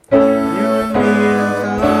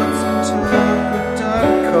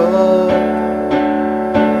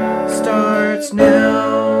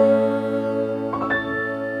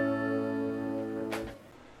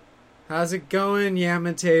How's it going,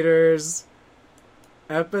 Yamitators?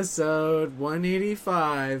 Episode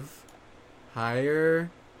 185. Higher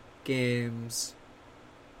Games.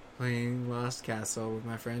 Playing Lost Castle with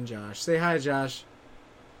my friend Josh. Say hi, Josh.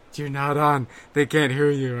 You're not on. They can't hear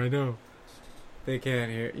you, I know. They can't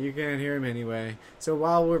hear. You can't hear him anyway. So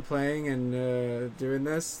while we're playing and doing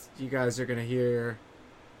this, you guys are going to hear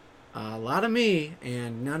a lot of me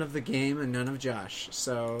and none of the game and none of Josh.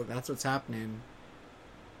 So that's what's happening.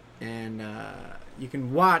 And you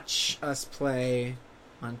can watch us play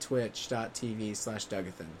on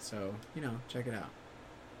twitch.tv/Dougathan. So, check it out.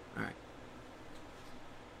 All right.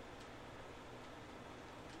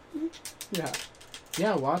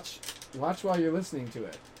 Yeah, watch while you're listening to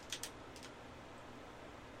it.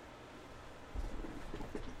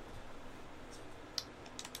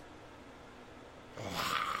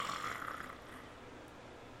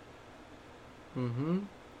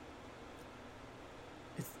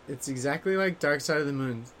 It's exactly like Dark Side of the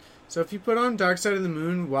Moon. So if you put on Dark Side of the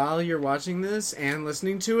Moon while you're watching this and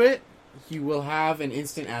listening to it, you will have an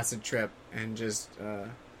instant acid trip and just,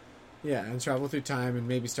 and travel through time and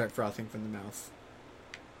maybe start frothing from the mouth.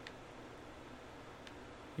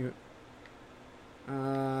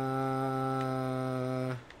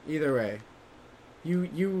 Either way.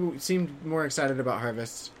 You seemed more excited about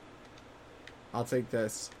Harvest. I'll take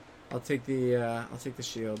this. I'll take the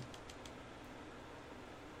shield.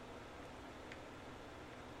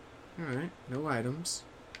 Alright, no items.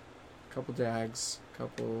 Couple dags,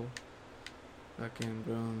 couple fucking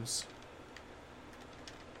booms.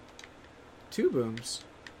 2 booms.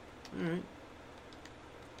 Alright.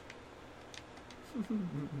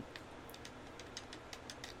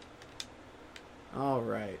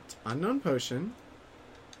 Alright. Unknown potion.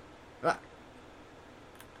 Ah.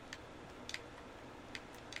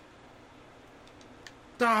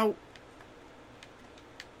 Ow!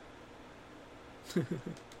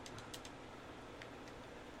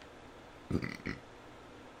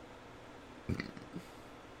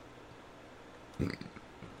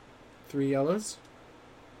 3 yellows.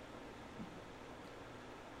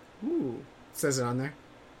 Ooh. It says it on there.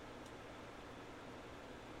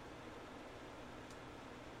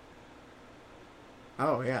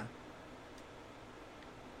 Oh, yeah.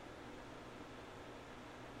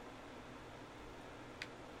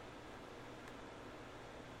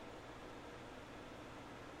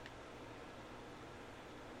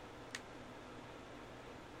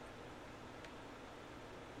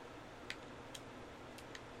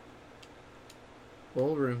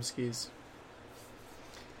 Ballroom skis.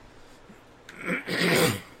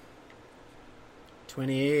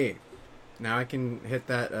 28. Now I can hit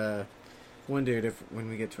that one dude when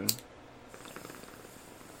we get to him.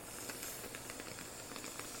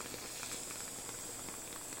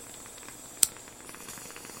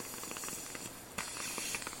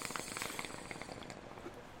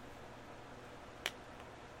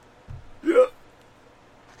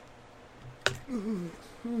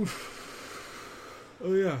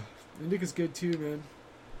 Oh yeah, Indica's good too, man.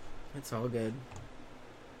 It's all good.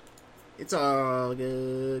 It's all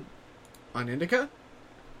good. On Indica?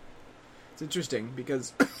 It's interesting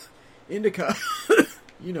because Indica,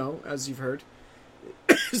 as you've heard,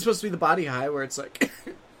 is supposed to be the body high where it's like,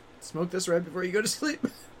 smoke this right before you go to sleep.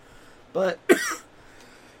 But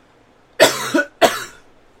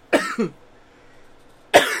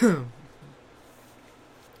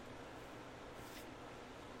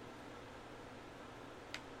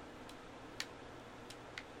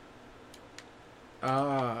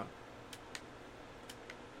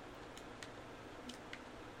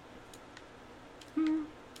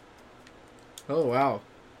oh, wow.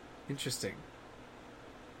 Interesting.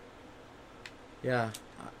 Yeah.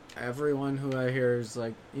 Everyone who I hear is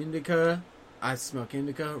like, Indica. I smoke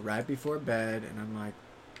Indica right before bed. And I'm like,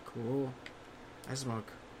 cool. I smoke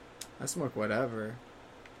whatever.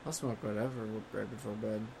 I'll smoke whatever right before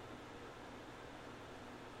bed.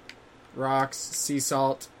 Rocks, sea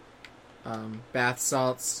salt, bath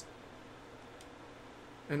salts,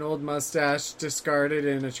 an old mustache discarded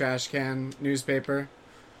in a trash can newspaper.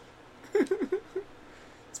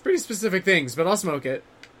 It's pretty specific things, but I'll smoke it.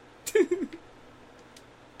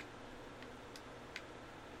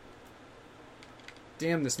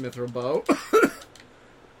 Damn this mithril bow.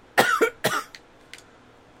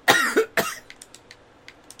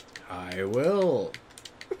 I will.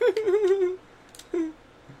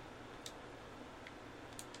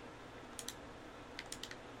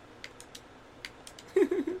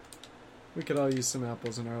 We could all use some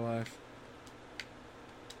apples in our life.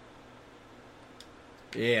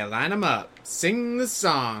 Yeah, line them up. Sing the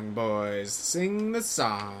song, boys. Sing the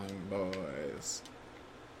song, boys.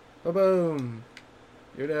 Boom.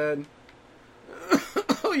 You're dead.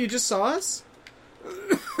 Oh, you just saw us?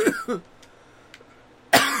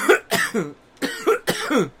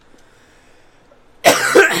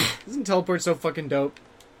 Isn't teleport so fucking dope?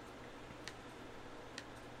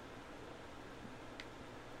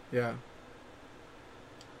 Yeah.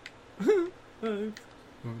 I've grown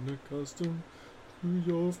accustomed to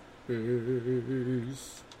your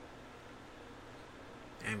face.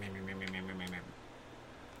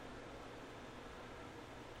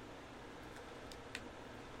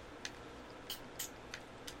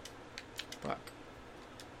 Fuck.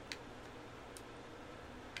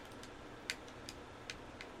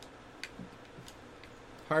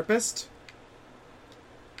 Harpist?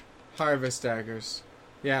 Harvest daggers.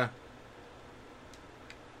 Yeah.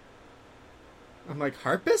 I'm like,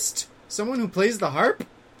 harpist? Someone who plays the harp?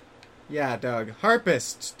 Yeah, Doug.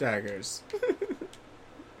 Harpist daggers.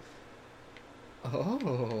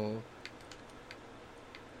 Oh.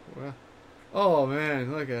 Wow. Oh,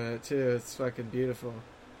 man. Look at it, too. It's fucking beautiful.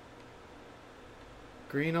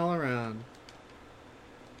 Green all around.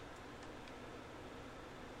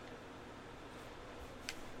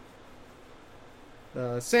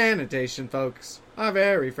 The sanitation folks are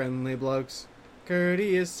very friendly blokes.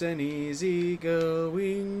 Courteous and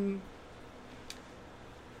easygoing.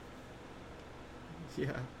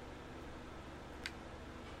 Yeah.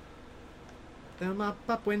 They'll mop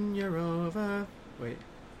up when you're over. Wait.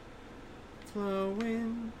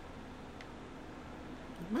 Flowing.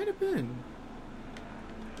 It might have been.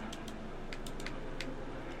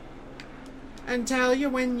 And tell you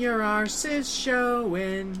when your arse is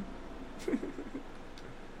showing.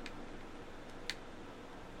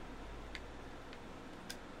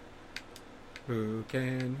 Who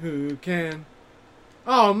can? Who can?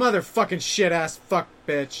 Oh, motherfucking shit ass fuck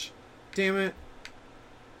bitch. Damn it.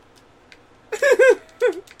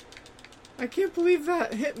 I can't believe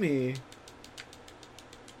that hit me.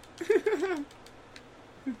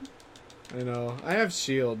 I know. I have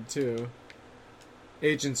shield too.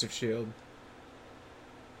 Agents of shield.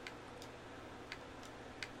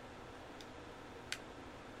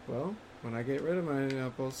 Well, when I get rid of my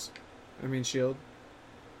apples, I mean shield.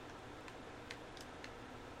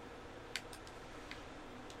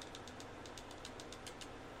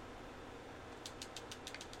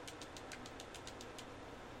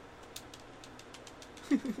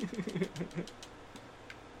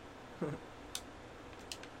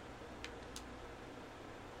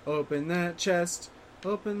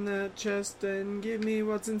 Open that chest and give me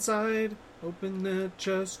what's inside. Open that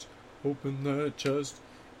chest,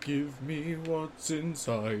 give me what's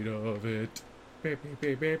inside of it. Shit.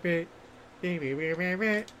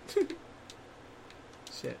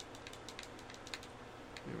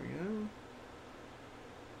 There we go.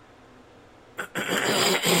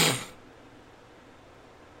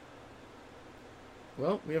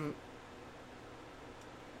 Well, we haven't.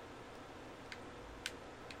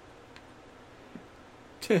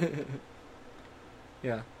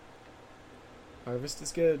 Yeah. Harvest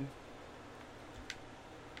is good.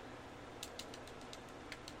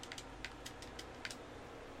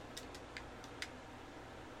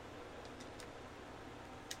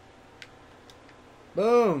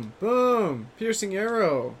 Boom! Boom! Piercing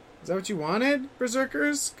arrow. Is that what you wanted,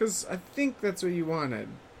 Berserkers? Because I think that's what you wanted.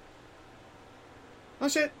 Oh,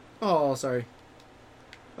 shit. Oh, sorry.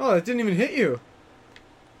 Oh, it didn't even hit you.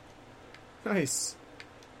 Nice.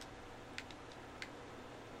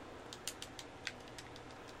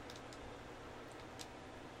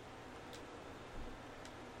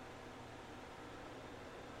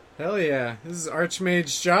 Hell yeah. This is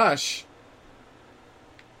Archmage Josh.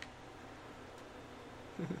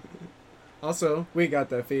 Also, we got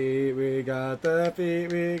the feet, we got the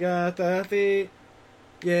feet, we got the feet.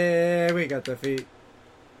 Yeah, we got the feet.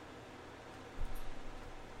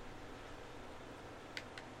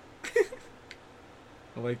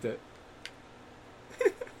 I liked it.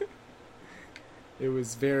 It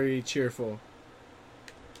was very cheerful.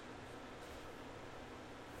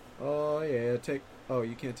 Oh yeah, take... Oh,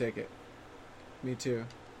 you can't take it. Me too.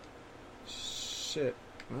 Shit.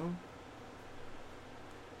 Well...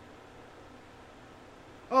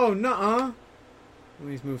 Oh, nuh-uh! Let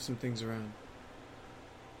me move some things around.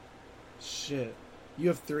 Shit. You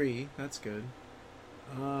have 3. That's good.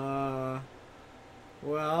 Well...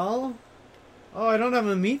 Oh, I don't have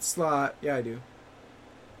a meat slot. Yeah, I do.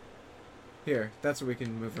 Here, that's what we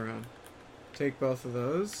can move around. Take both of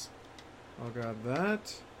those. I'll grab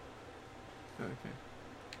that. Okay.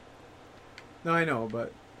 No, I know,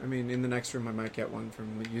 but... I mean, in the next room I might get one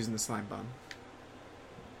from using the slime bomb.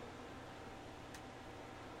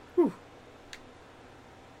 Whew.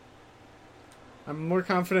 I'm more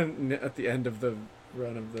confident at the end of the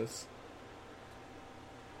run of this.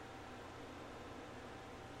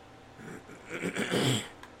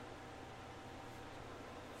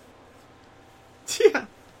 Yeah.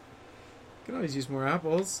 Can always use more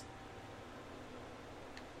apples.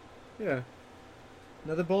 Yeah.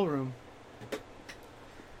 Another bowl room.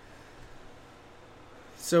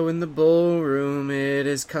 So in the bowl room, it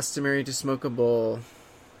is customary to smoke a bowl.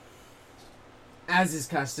 As is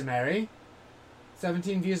customary.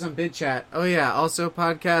 17 views on BidChat. Oh yeah, also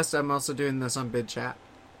podcast. I'm also doing this on BidChat.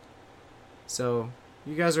 So,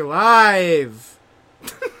 you guys are live!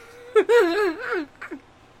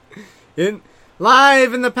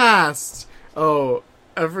 Live in the past! Oh,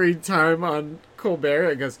 every time on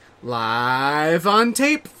Colbert it goes, live on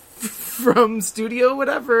tape from studio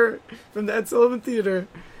whatever, from the Ed Sullivan Theater.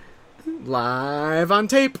 Live on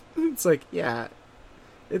tape. It's like, yeah,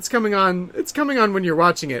 it's coming on when you're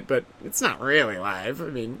watching it, but it's not really live. I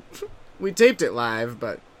mean, we taped it live,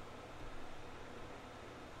 but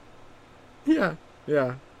yeah.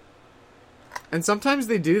 And sometimes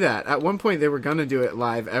they do that. At one point they were gonna do it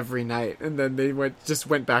live every night, and then they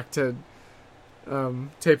went back to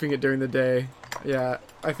taping it during the day. Yeah,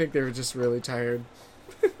 I think they were just really tired.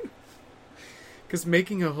 Because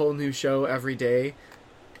making a whole new show every day,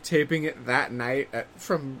 taping it that night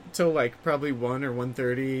from till like probably 1 or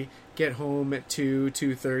 1:30, get home at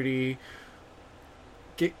 2:30,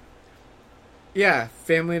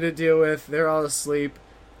 family to deal with, they're all asleep,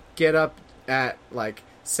 get up at like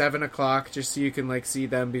 7 o'clock just so you can like see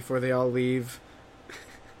them before they all leave,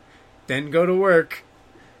 then go to work.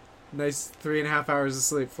 Nice 3.5 hours of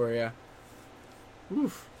sleep for you.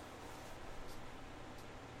 Oof.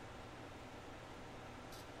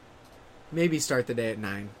 Maybe start the day at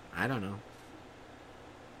 9. I don't know.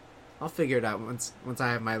 I'll figure it out once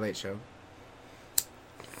I have my late show.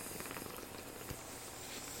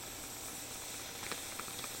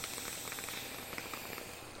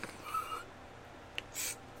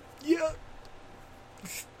 Yeah.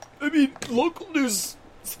 I mean, local news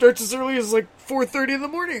starts as early as like 4:30 in the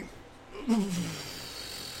morning.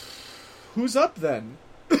 Who's up then?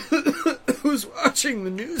 Who's watching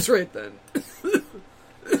the news right then?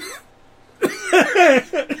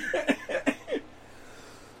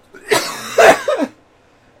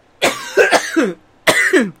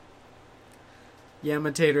 Yeah,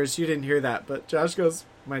 imitators, you didn't hear that, but Josh goes,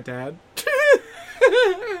 my dad.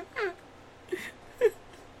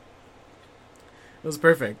 It was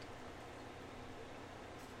perfect.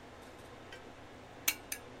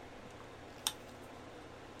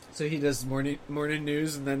 So he does morning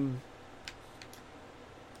news and then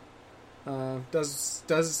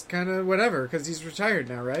does kind of whatever, because he's retired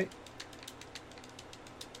now, right?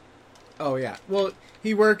 Oh yeah. Well,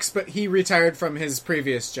 he works, but he retired from his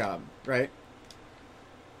previous job, right?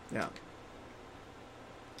 Yeah.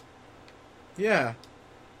 Yeah.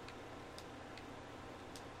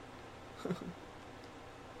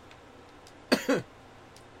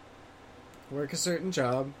 Work a certain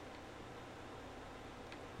job.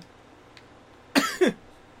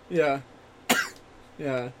 Yeah.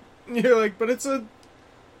 Yeah. You're like, but it's a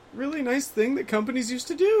really nice thing that companies used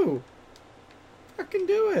to do. Fucking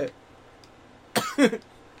do it.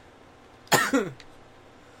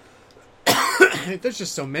 There's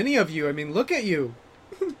just so many of you. I mean, look at you.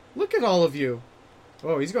 Look at all of you.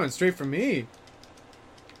 Oh, he's going straight for me.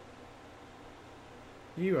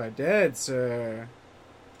 You are dead, sir.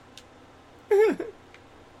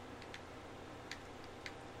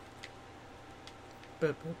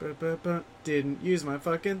 Didn't use my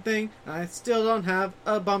fucking thing. I still don't have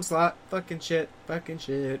a bomb slot. Fucking shit. Fucking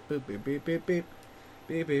shit. Boop, boop, beep, beep, beep.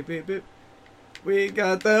 Beep, beep, beep, beep. We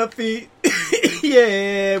got the feet.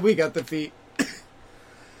 Yeah, we got the feet.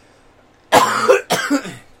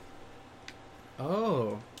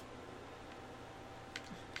 Oh.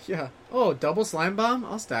 Yeah. Oh, double slime bomb?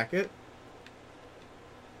 I'll stack it.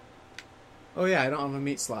 Oh yeah, I don't have a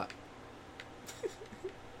meat slot.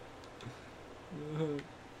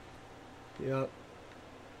 Yep.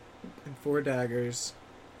 And 4 daggers.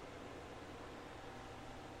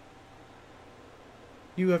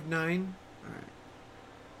 You have 9? Alright.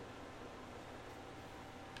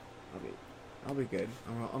 I'll be good.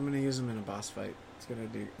 I'm gonna use them in a boss fight. It's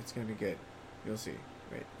gonna be good. You'll see.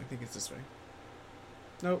 Wait, I think it's this way.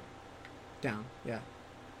 Nope. Down. Yeah.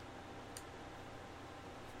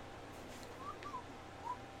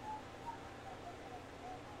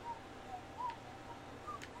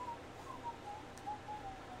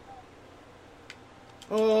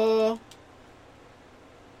 Oh.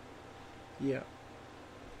 Yeah.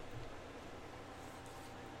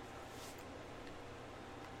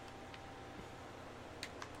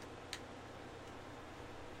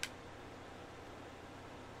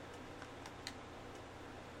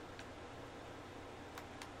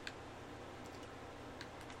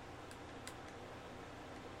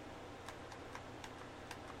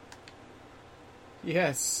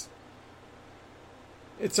 Yes.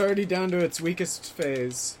 It's already down to its weakest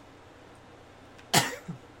phase.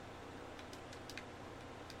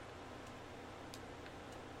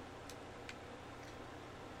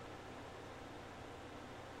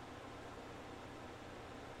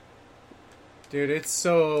 Dude, it's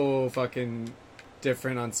so fucking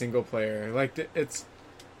different on single player. Like, it's...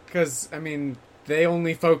 Because, I mean, they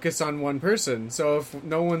only focus on one person. So if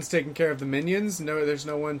no one's taking care of the minions, there's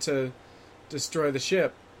no one to destroy the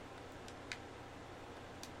ship.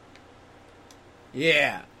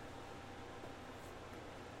 Yeah.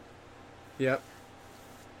 Yep.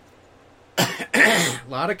 A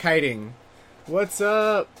lot of kiting. What's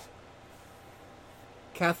up?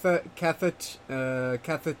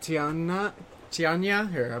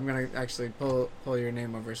 Tianya? Here, I'm gonna actually pull your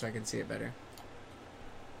name over so I can see it better.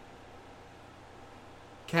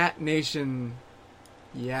 Cat Nation.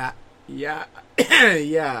 Yeah. Yeah.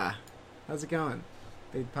 How's it going?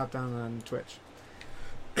 They popped on Twitch.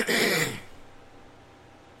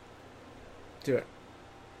 Do it.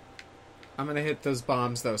 I'm gonna hit those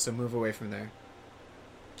bombs though, so move away from there.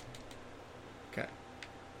 Okay.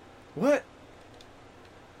 What?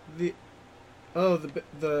 The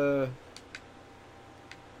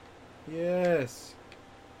yes.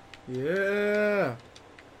 Yeah.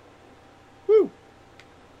 Woo.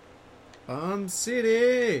 Bomb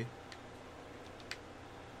City.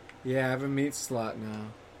 Yeah, I have a meat slot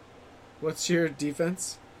now. What's your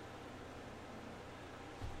defense?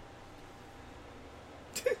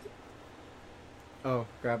 Oh,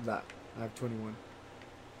 grab that. I have 21.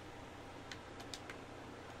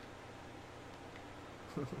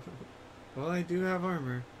 Well, I do have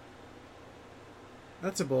armor.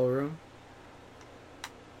 That's a ballroom.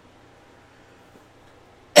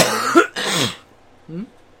 Hmm?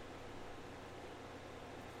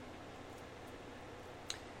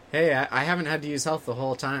 Hey, I haven't had to use health the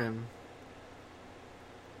whole time.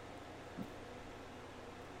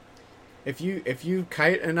 If you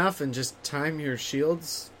kite enough and just time your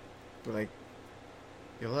shields, like,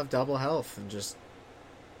 you'll have double health and just...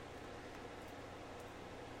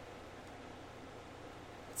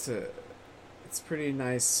 It's a pretty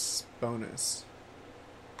nice bonus.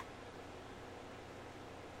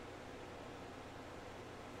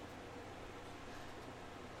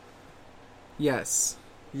 Yes,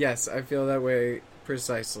 I feel that way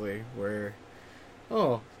precisely. Where,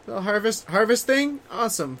 oh, the harvest thing,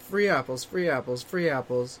 awesome! Free apples.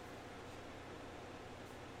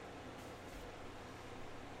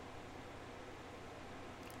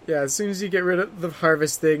 Yeah, as soon as you get rid of the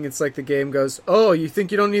harvest thing, it's like the game goes, oh, you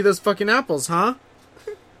think you don't need those fucking apples, huh?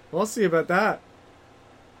 We'll see about that.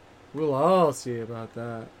 We'll all see about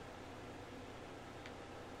that.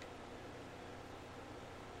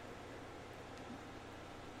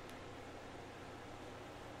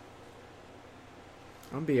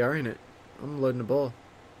 I'm BRing it. I'm loading a bowl.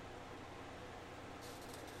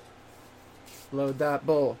 Load that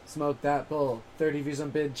bowl. Smoke that bowl. 30 views on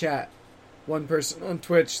bid chat. One person on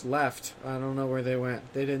Twitch left. I don't know where they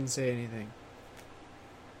went. They didn't say anything.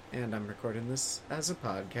 And I'm recording this as a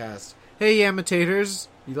podcast. Hey, imitators.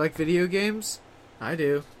 You like video games? I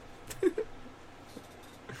do.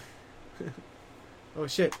 Oh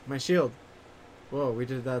shit, my shield. Whoa, we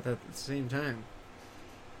did that at the same time.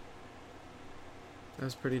 That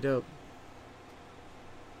was pretty dope.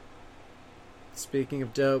 Speaking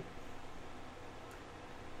of dope.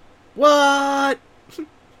 What?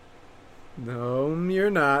 No, you're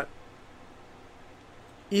not.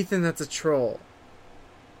 Ethan, that's a troll.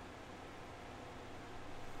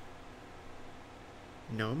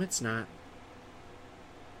 No, it's not.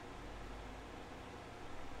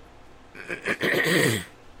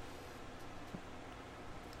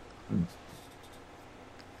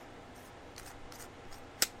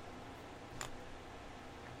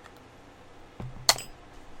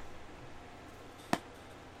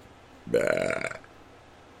 Bah.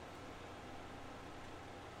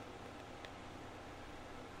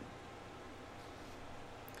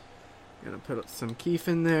 Gonna put some Keef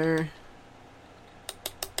in there.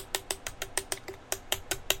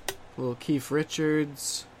 Little Keith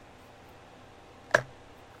Richards.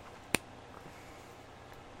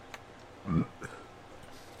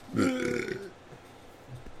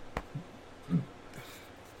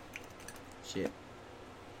 Shit.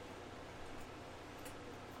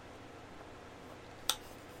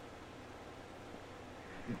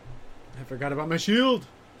 I forgot about my shield.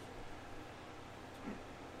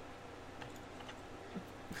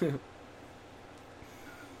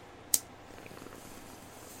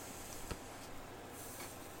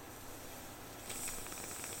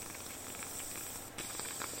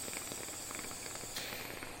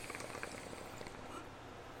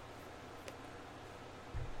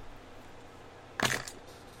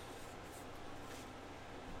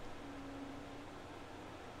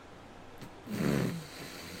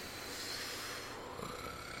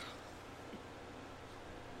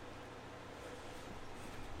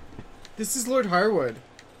 This is Lord Harwood.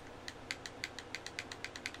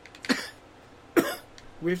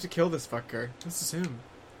 We have to kill this fucker. This is him.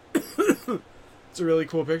 It's a really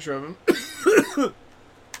cool picture of him.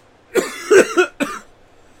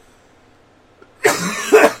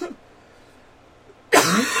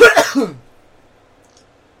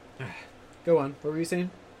 Go on. What were you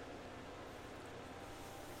saying?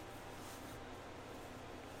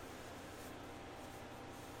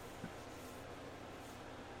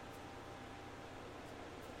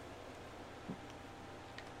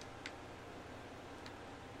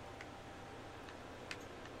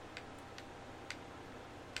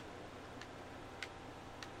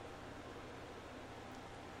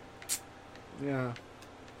 Yeah.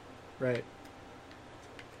 Right.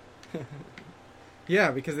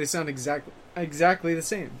 Yeah, because they sound exactly the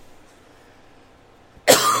same.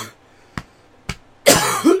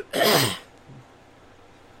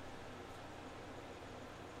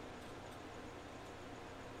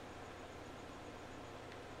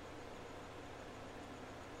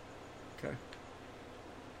 Okay.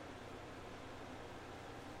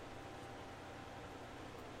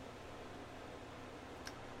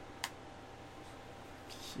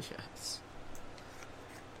 Yes.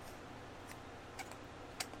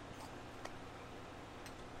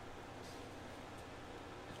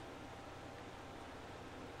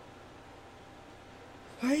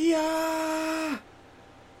 Hiya!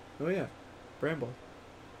 Oh yeah, Bramble.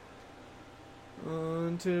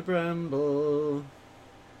 On to Bramble.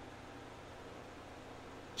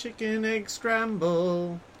 Chicken egg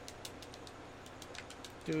scramble.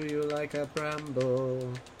 Do you like a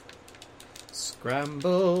bramble?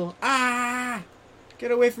 Scramble. Ah!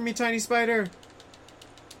 Get away from me, tiny spider!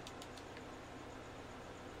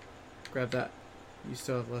 Grab that. You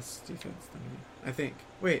still have less defense than me, I think.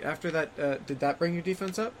 Wait, after that, did that bring your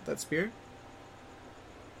defense up? That spear?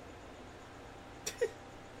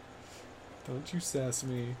 Don't you sass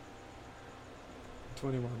me.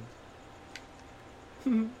 21.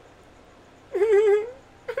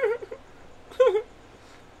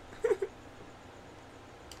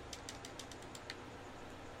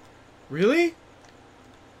 Really?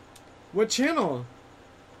 What channel?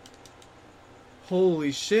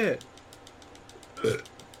 Holy shit.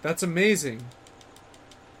 That's amazing.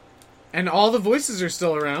 And all the voices are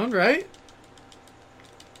still around, right?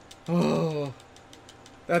 Oh,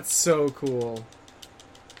 that's so cool.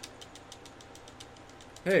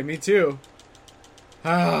 Hey, me too.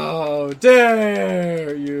 How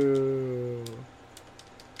dare you?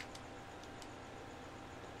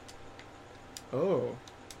 Oh.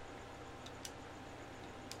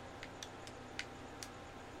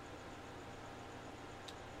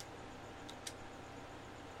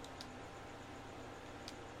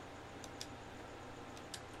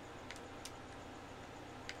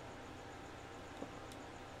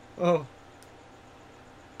 Oh.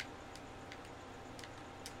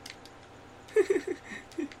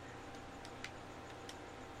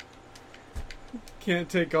 Can't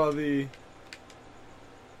take all the...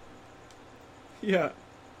 Yeah.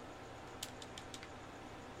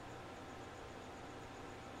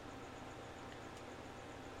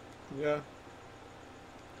 Yeah.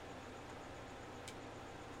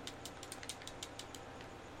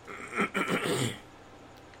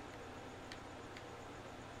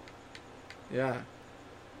 Yeah.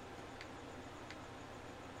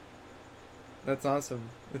 That's awesome.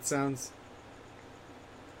 It sounds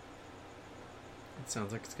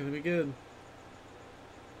like it's gonna be good.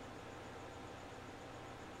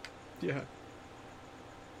 Yeah.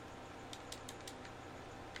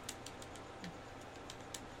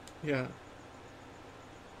 Yeah.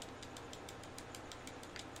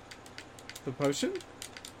 The potion?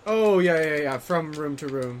 Oh, yeah. From room to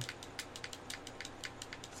room.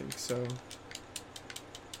 I think so.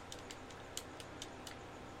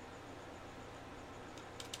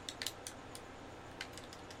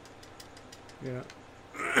 Yeah.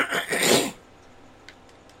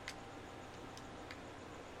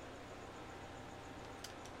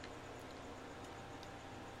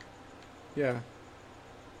 Yeah.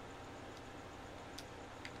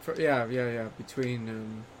 Yeah.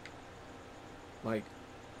 Between, like,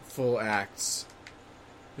 full acts.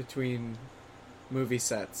 Between movie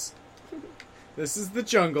sets. This is the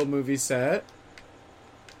jungle movie set.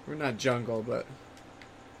 We're not jungle, but...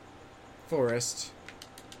 forest.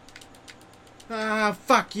 Ah,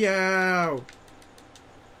 fuck you!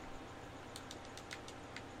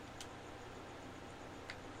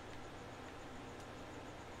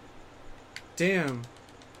 Damn.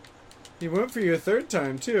 He went for you a third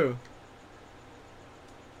time, too.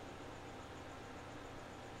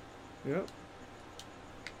 Yep.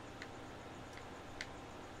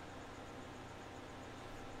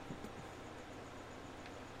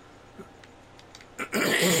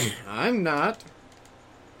 I'm not.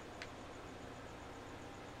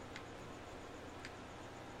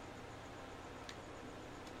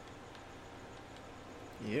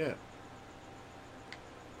 Yeah.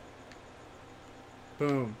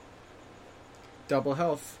 Boom. Double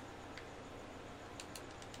health.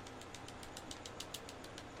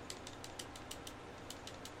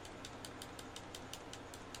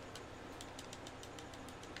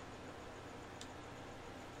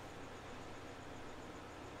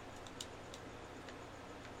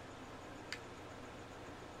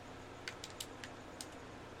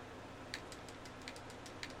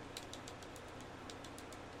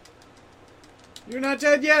 You're not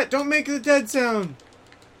dead yet! Don't make the dead sound!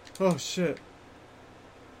 Oh shit.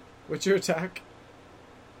 What's your attack?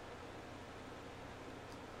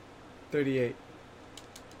 38.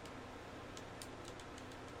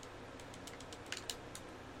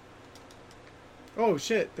 Oh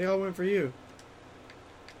shit, they all went for you.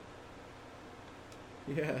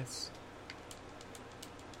 Yes.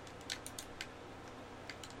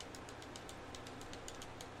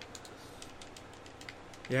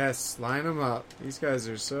 Yes, line them up. These guys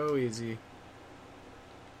are so easy.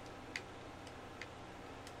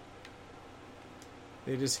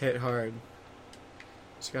 They just hit hard.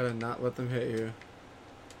 Just gotta not let them hit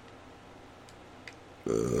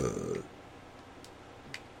you.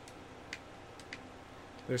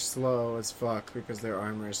 They're slow as fuck because their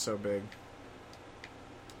armor is so big.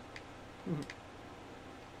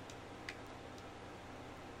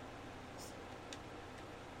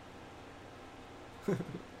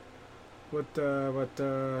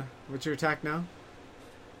 What's your attack now?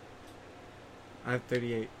 I have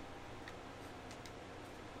 38.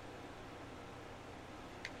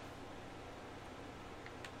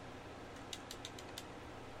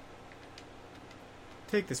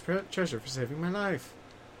 Take this treasure for saving my life.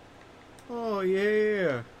 Oh,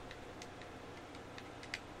 yeah.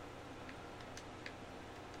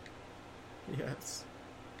 Yes.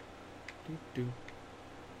 Do.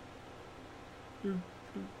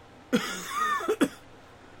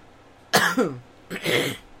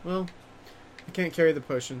 Well, I can't carry the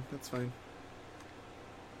potion. That's fine.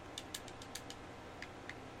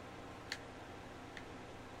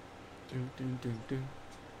 Do.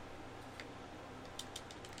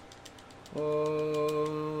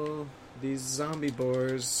 Oh, these zombie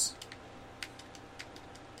boars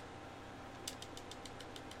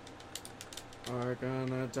are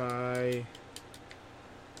gonna die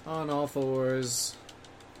on all fours.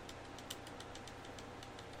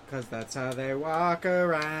 'Cause that's how they walk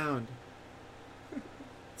around.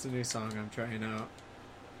 It's a new song I'm trying out.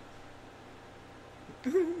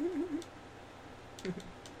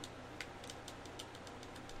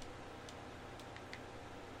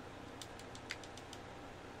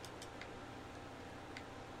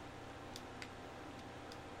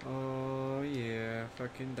 Oh yeah,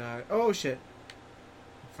 fucking die. Oh shit.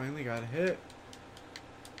 I finally got a hit.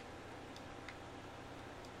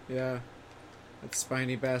 Yeah. That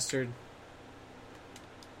spiny bastard.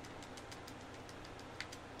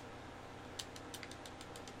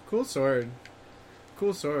 Cool sword.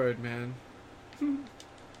 Cool sword, man.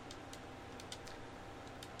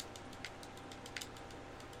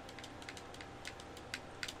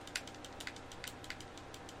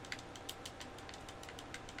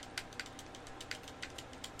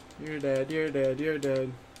 You're dead, you're dead, you're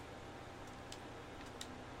dead.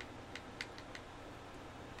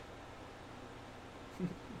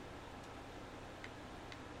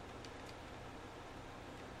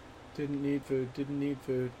 Didn't need food, didn't need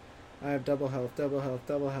food. I have double health, double health,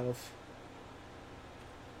 double health.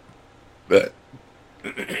 But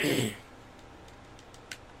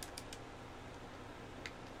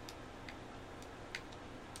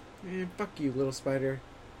Man, fuck you, little spider.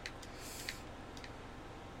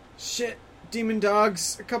 Shit! Demon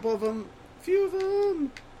dogs! A couple of them! Few of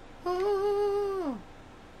them! Oh!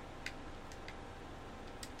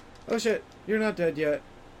 Oh shit! You're not dead yet.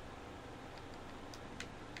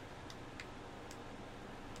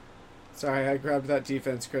 Sorry, I grabbed that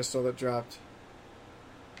defense crystal that dropped.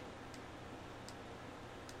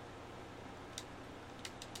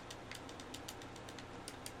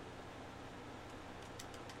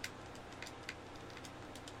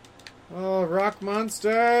 Oh, rock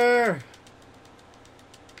monster!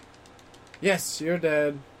 Yes, you're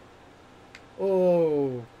dead.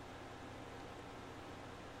 Oh.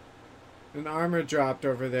 An armor dropped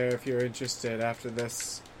over there if you're interested after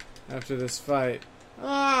this fight.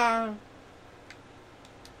 Ah!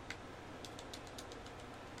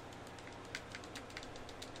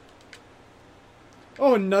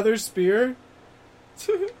 Oh, another spear?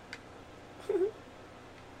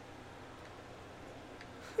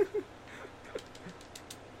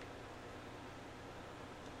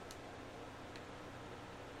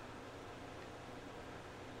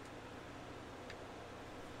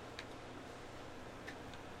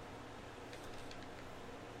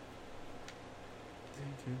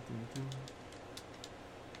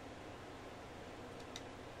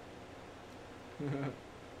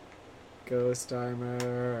 Ghost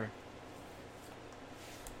armor.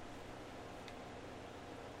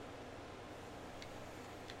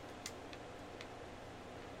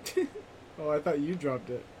 Oh, I thought you dropped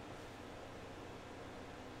it.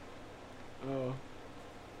 Oh.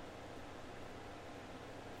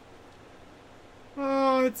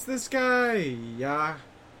 Oh, it's this guy. Yeah.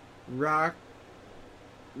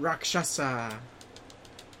 Rakshasa.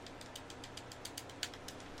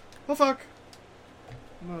 Oh, fuck.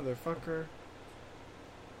 Motherfucker.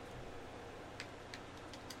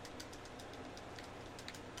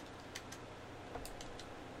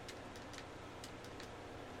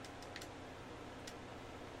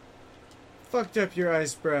 Fucked up your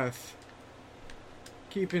ice breath.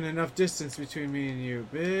 Keeping enough distance between me and you,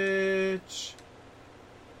 bitch.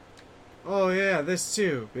 Oh yeah, this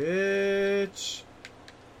too, bitch.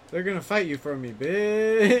 They're gonna fight you for me,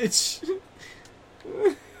 bitch.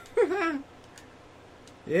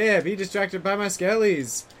 Yeah, be distracted by my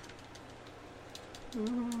skellies.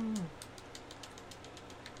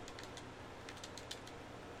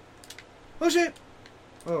 Oh shit!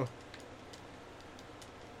 Oh.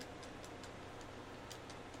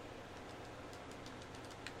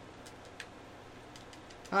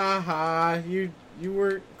 Haha, you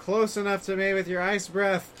were close enough to me with your ice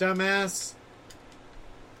breath, dumbass.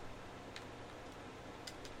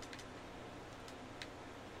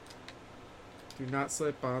 Do not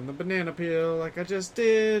slip on the banana peel like I just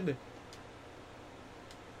did.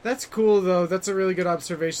 That's cool, though. That's a really good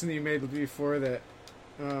observation that you made before that.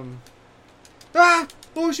 Ah!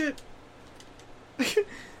 Oh, shit!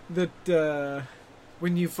 That,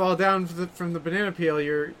 when you fall down from the banana peel,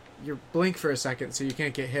 you blink for a second so you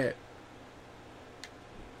can't get hit.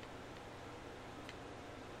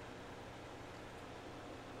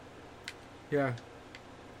 Yeah.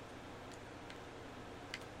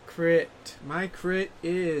 Crit. My crit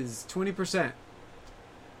is 20%.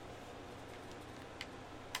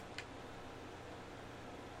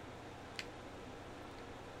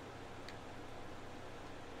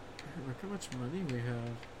 Look how much money we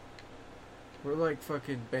have. We're like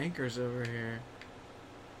fucking bankers over here.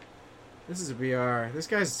 This is a BR. This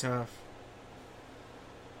guy's tough.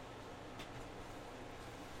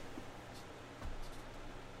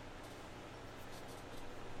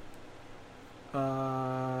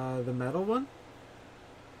 The metal one?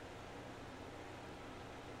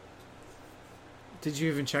 Did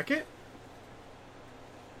you even check it?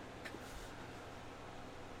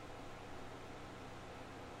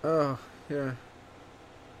 Oh, yeah.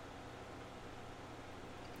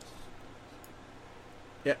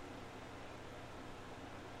 Yep.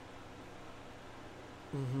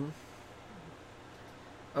 Mm-hmm.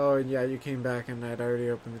 Oh, yeah, you came back and I'd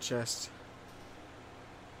already opened the chest.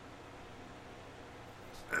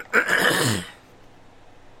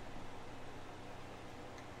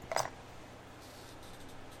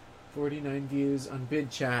 49 views on Bid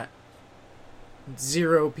Chat,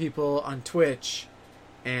 0 people on Twitch,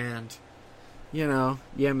 and, you know,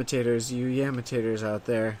 yamitators, you yamitators out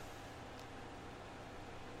there.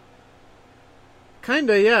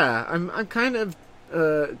 Kinda, yeah. I'm kind of,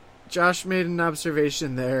 Josh made an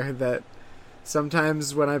observation there that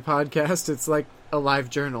sometimes when I podcast, it's like a live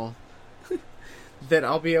journal. That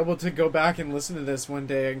I'll be able to go back and listen to this one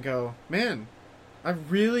day and go, man, I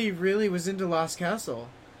really, really was into Lost Castle.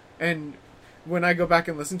 And when I go back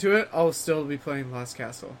and listen to it, I'll still be playing Lost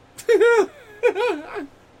Castle.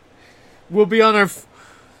 We'll be on our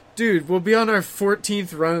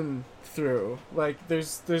 14th run through. Like,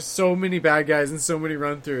 there's so many bad guys and so many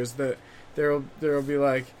run throughs that there'll be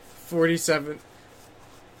like 47.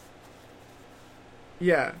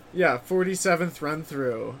 Yeah, 47th run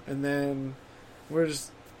through, and then we're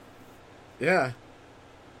just, yeah,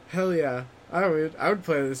 hell yeah, I would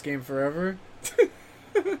play this game forever.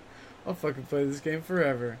 I'll fucking play this game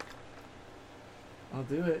forever. I'll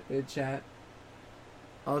do it, Bid Chat.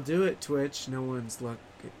 I'll do it, Twitch. No one's looking.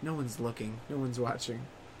 No one's watching.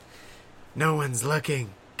 No one's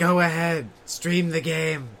looking. Go ahead. Stream the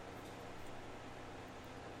game.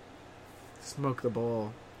 Smoke the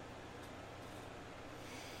bowl.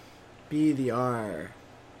 Be the R.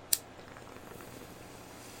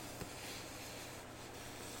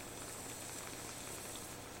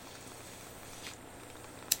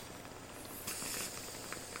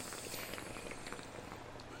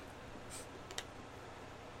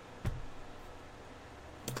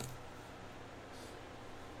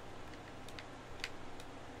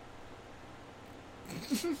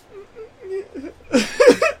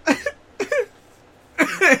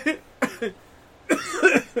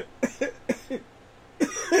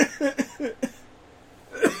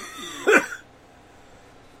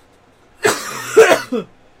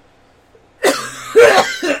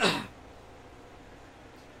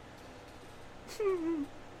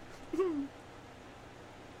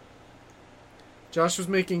 Josh was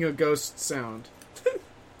making a ghost sound.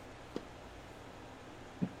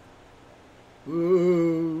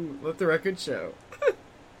 Ooh, let the record show.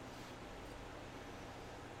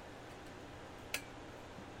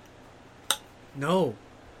 No.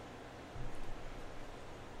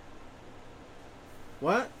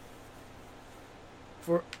 What?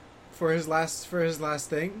 For his last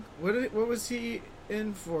thing? What was he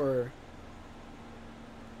in for?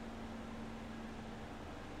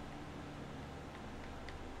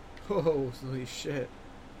 Oh, holy shit.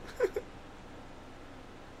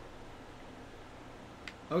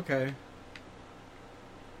 Okay.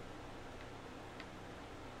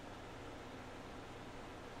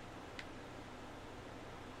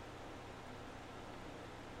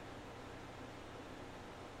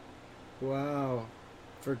 Wow.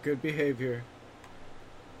 For good behavior.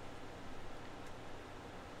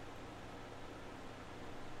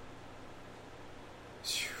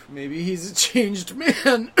 Maybe he's a changed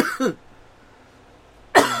man.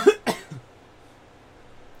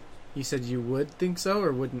 You said you would think so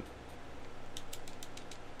or wouldn't?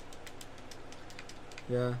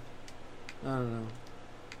 Yeah. I don't know.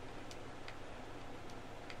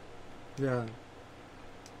 Yeah.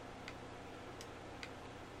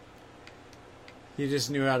 He just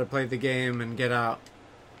knew how to play the game and get out.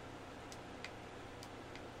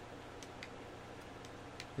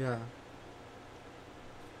 Yeah.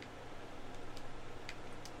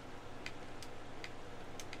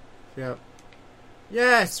 Yep.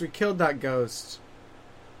 Yes, we killed that ghost.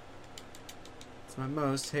 It's my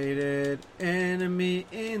most hated enemy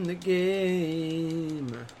in the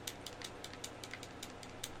game.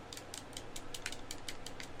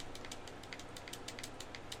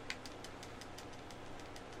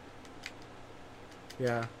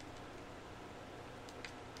 Yeah.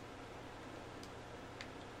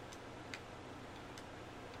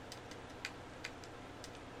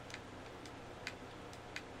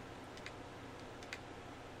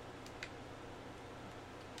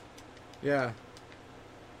 Yeah.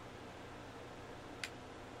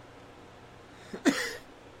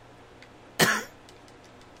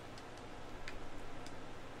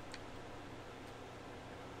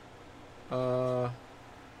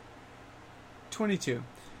 22.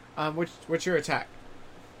 What's your attack?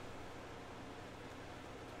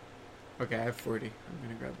 Okay, I have 40. I'm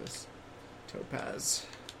gonna grab this topaz.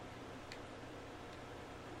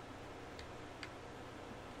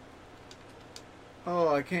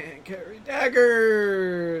 Oh, I can't carry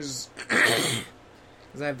daggers! Because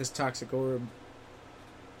I have this toxic orb.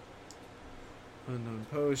 Unknown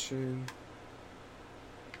potion.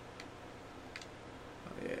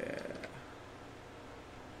 Oh, yeah.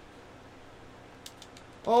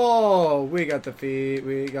 Oh, we got the feet.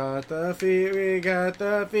 We got the feet. We got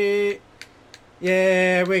the feet.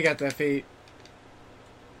 Yeah, we got the feet.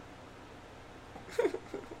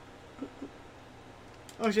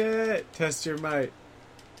 Oh shit! Test your might.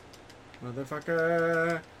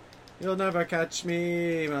 Motherfucker! You'll never catch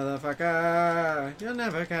me, motherfucker! You'll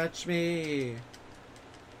never catch me!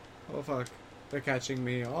 Oh fuck. They're catching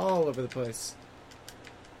me all over the place.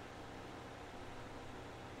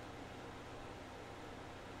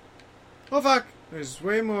 Oh fuck! There's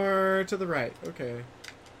way more to the right. Okay.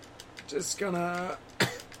 Just gonna...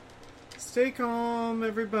 stay calm,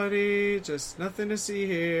 everybody. Just nothing to see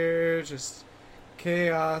here. Just...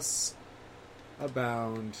 chaos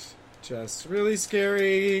abound. Just really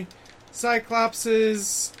scary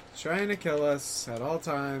cyclopses trying to kill us at all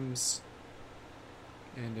times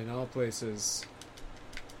and in all places.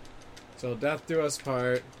 Till death do us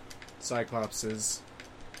part, cyclopses.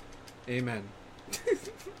 Amen.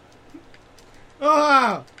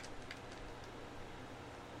 Ah!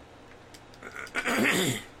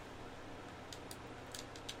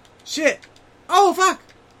 Shit! Oh fuck!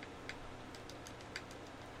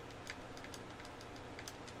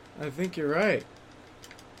 I think you're right.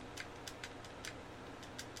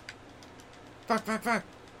 Fuck, fuck, fuck.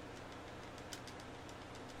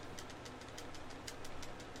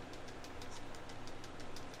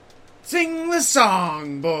 Sing the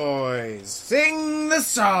song, boys. Sing the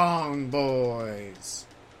song, boys.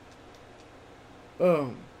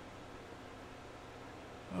 Boom.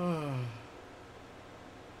 Oh.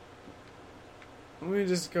 Let me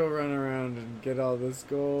just go run around and get all this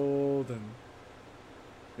gold and...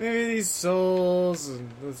 maybe these souls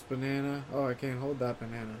and this banana. Oh, I can't hold that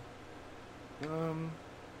banana. I'm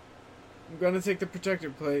gonna take the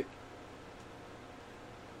protector plate.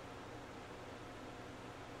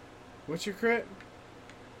 What's your crit?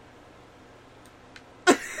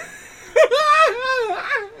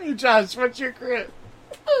 Hey Josh, what's your crit?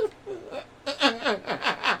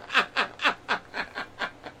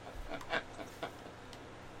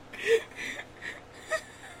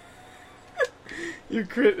 Your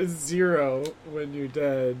crit is 0 when you're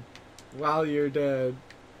dead. While you're dead.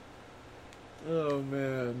 Oh,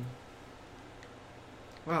 man.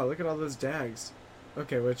 Wow, look at all those dags.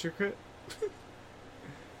 Okay, what's your crit?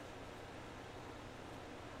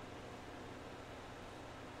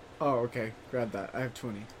 Oh, okay. Grab that. I have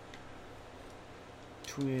 20.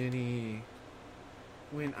 20.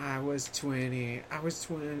 When I was 20. I was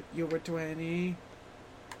 20. You were 20.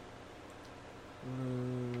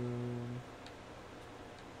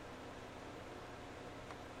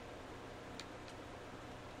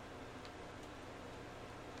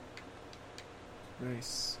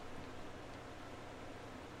 Nice.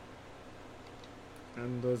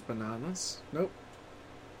 And those bananas? Nope.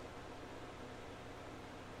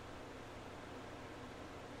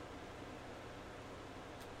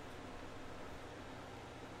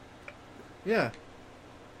 Yeah.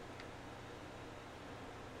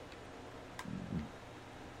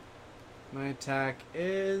 My attack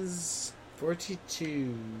is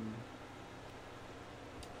 42.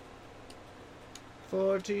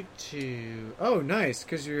 42. Oh, nice,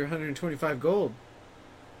 because you're 125 gold.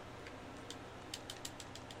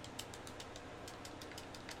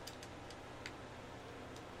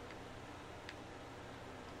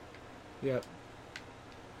 Yep.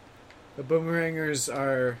 The boomerangers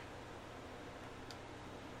are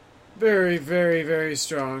very, very, very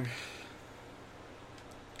strong.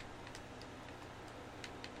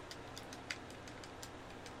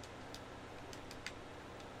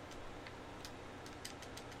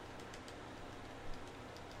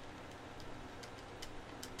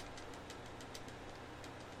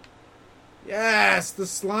 Yes! The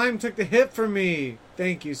slime took the hit from me!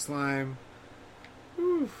 Thank you, slime.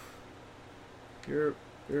 Whew. You're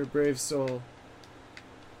a brave soul.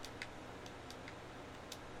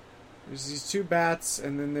 There's these 2 bats,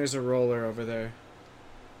 and then there's a roller over there.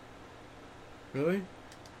 Really?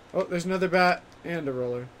 Oh, there's another bat and a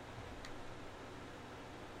roller.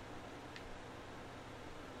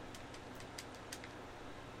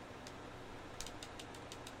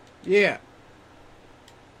 Yeah.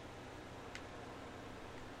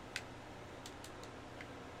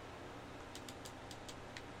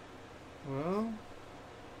 Well,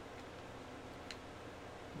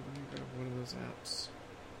 let me grab one of those apps.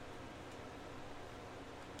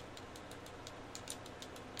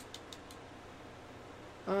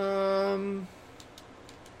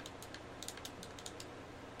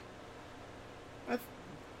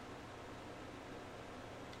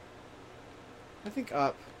 I think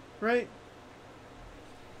up, right?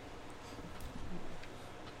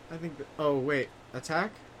 I think that, oh wait,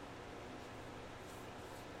 attack?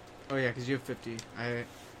 Oh yeah, because you have 50. Oh,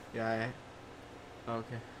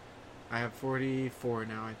 okay. I have 44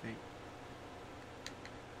 now, I think.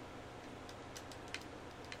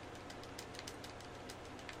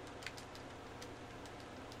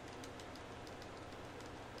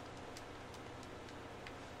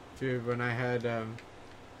 Dude, when I had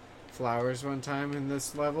flowers one time in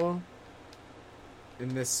this level,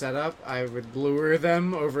 in this setup, I would lure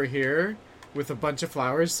them over here with a bunch of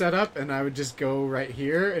flowers set up, and I would just go right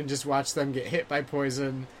here and just watch them get hit by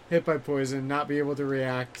poison, not be able to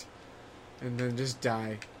react, and then just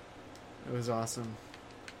die. It was awesome.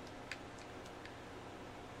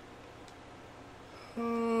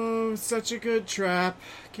 Oh, such a good trap.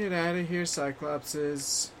 Get out of here,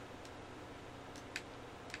 Cyclopses.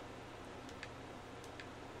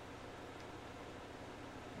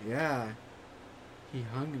 Yeah. He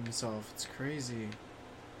hung himself. It's crazy.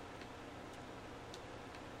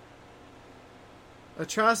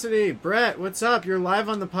 Atrocity, Brett, what's up? You're live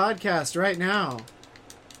on the podcast right now.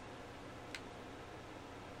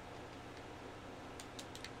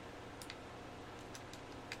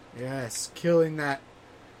 Yes, killing that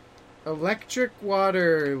electric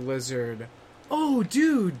water lizard. Oh,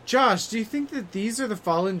 dude, Josh, do you think that these are the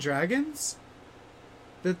fallen dragons?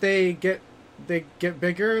 That they get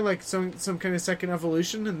bigger, like some kind of second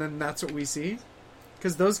evolution, and then that's what we see?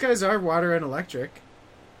 Because those guys are water and electric.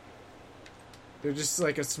 They're just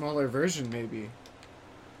like a smaller version, maybe.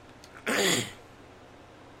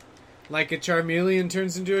 Like a Charmeleon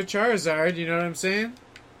turns into a Charizard, you know what I'm saying?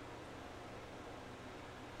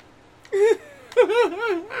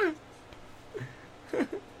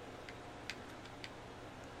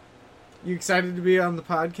 You excited to be on the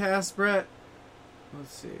podcast, Brett?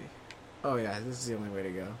 Let's see. Oh yeah, this is the only way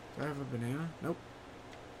to go. Do I have a banana? Nope.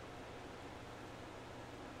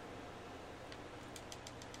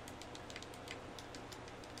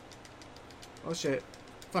 Oh shit.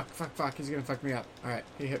 Fuck. He's gonna fuck me up. Alright,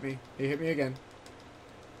 he hit me. He hit me again.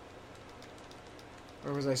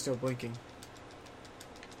 Or was I still blinking?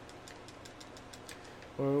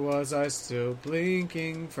 Or was I still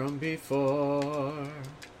blinking from before?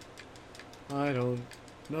 I don't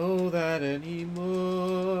know that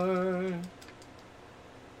anymore.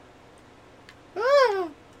 Ah!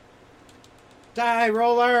 Die,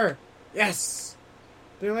 roller! Yes!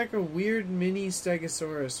 They're like a weird mini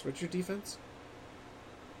Stegosaurus. What's your defense?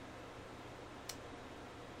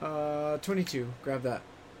 22. Grab that.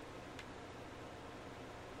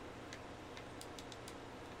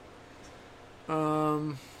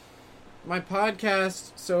 My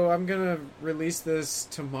podcast, so I'm gonna release this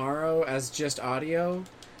tomorrow as just audio,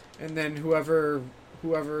 and then whoever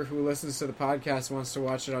who listens to the podcast wants to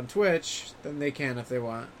watch it on Twitch, then they can if they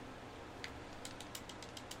want.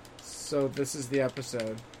 So this is the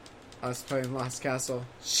episode. Us playing Lost Castle.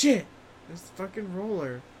 Shit! This fucking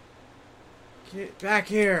roller. Get back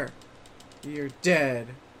here! You're dead.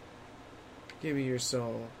 Give me your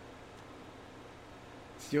soul.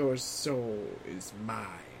 Your soul is mine.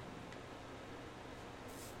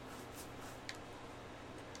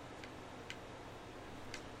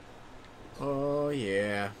 Oh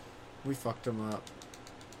yeah. We fucked him up.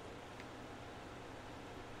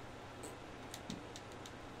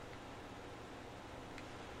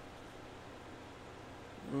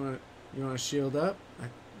 You want to shield up?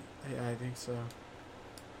 I think so.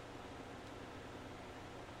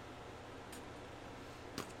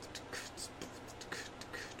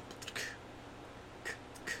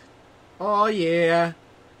 Oh yeah.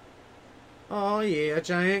 Oh yeah,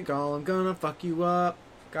 giant golem gonna fuck you up.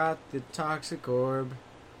 Got the toxic orb.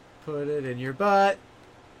 Put it in your butt.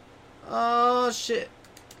 Oh shit.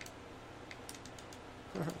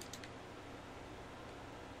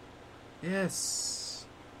 Yes.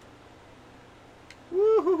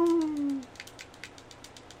 Woohoo.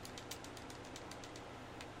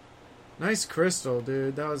 Nice crystal,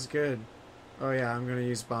 dude. That was good. Oh yeah, I'm gonna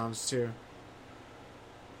use bombs too.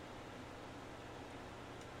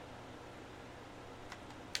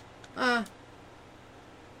 Ah.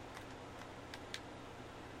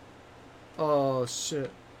 Oh shit.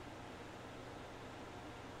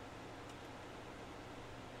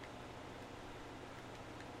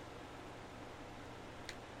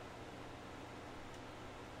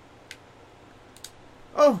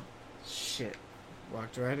 Oh shit.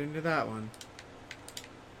 Walked right into that one.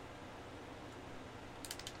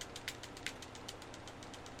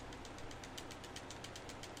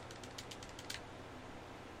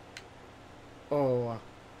 Oh,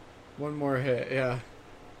 one more hit, yeah.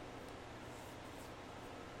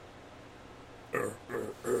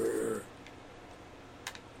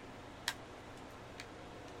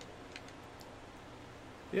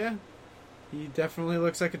 Yeah, he definitely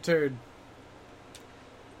looks like a turd.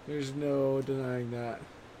 There's no denying that.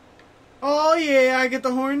 Oh yeah, I get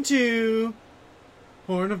the horn too.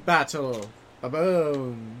 Horn of battle.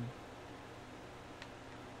 Ba-boom.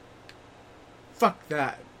 Fuck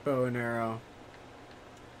that bow and arrow.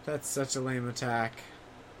 That's such a lame attack.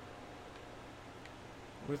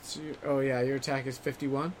 What's your... Oh yeah, your attack is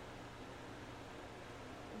 51?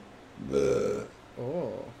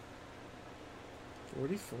 Oh.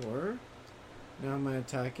 44? Now my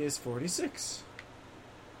attack is 46.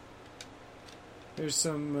 There's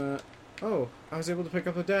some, Oh, I was able to pick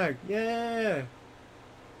up the dag. Yeah!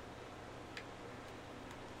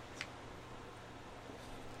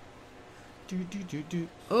 Do.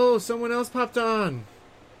 Oh, someone else popped on!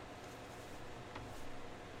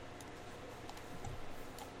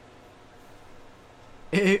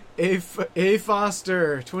 A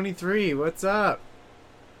Foster 23, what's up?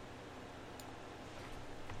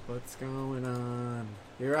 What's going on?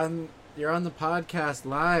 You're on the podcast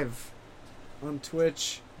live on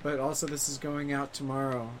Twitch, but also this is going out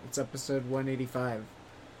tomorrow. It's episode 185.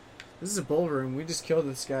 This is a bowl room. We just killed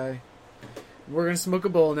this guy. We're gonna smoke a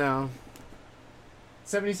bowl now.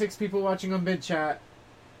 76 people watching on mid chat.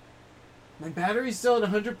 My battery's still at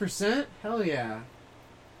 100%? Hell yeah.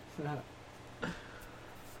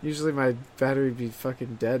 Usually my battery would be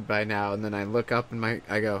fucking dead by now, and then I look up and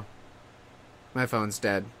I go, my phone's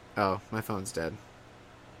dead. Oh, my phone's dead.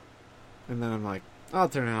 And then I'm like, I'll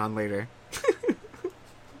turn it on later.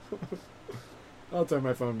 I'll turn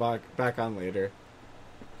my phone back on later.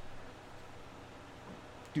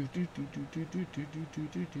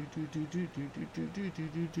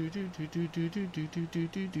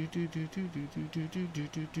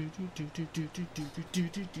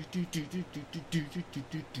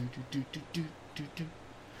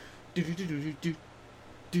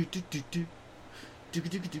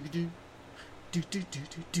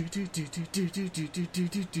 I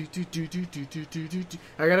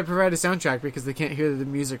gotta provide a soundtrack because they can't hear the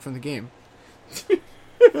music from the game.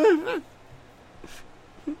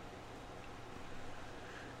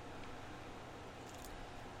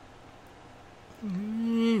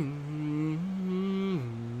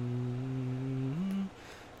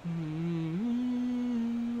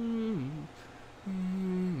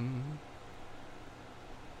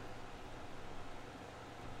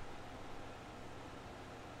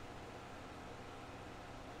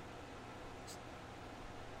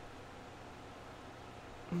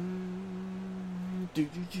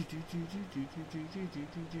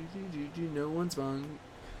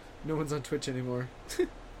 No one's on Twitch anymore.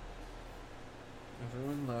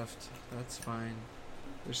 Everyone left. That's fine.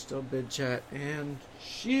 There's still bid chat and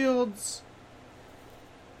shields.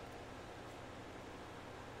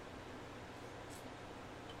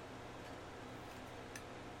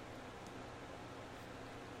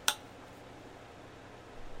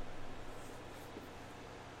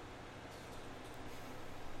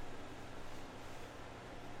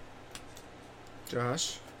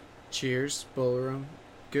 Josh, cheers, ballroom.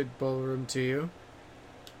 Good ballroom to you.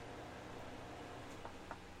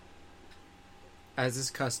 As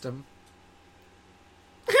is custom.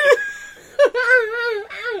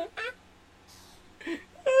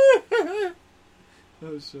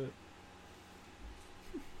 Oh shit.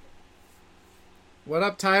 What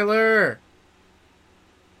up, Tyler?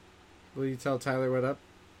 Will you tell Tyler what up?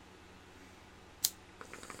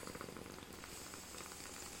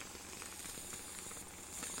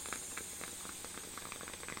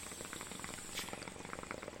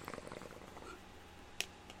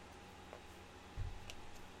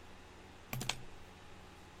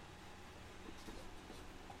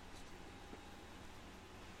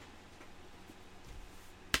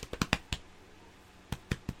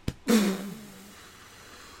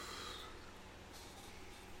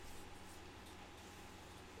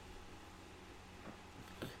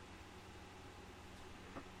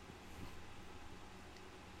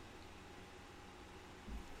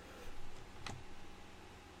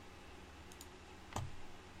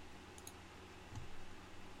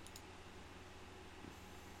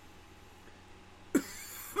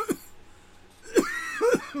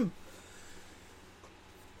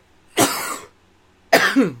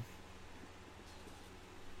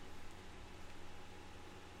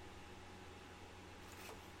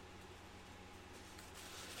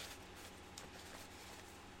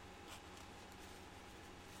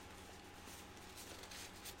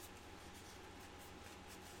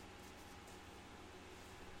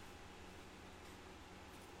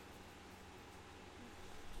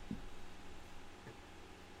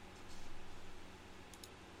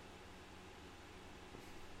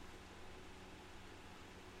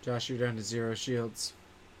 Josh, you're down to 0 shields.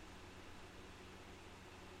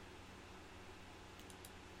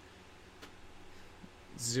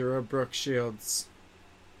 Zero Brook shields.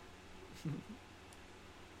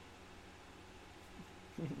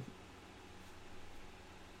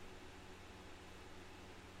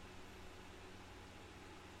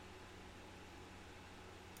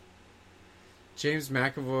 James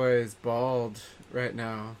McAvoy is bald right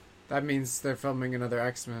now. That means they're filming another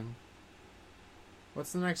X-Men.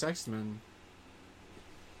 What's the next X-Men?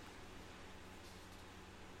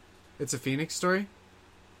 It's a Phoenix story?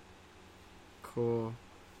 Cool.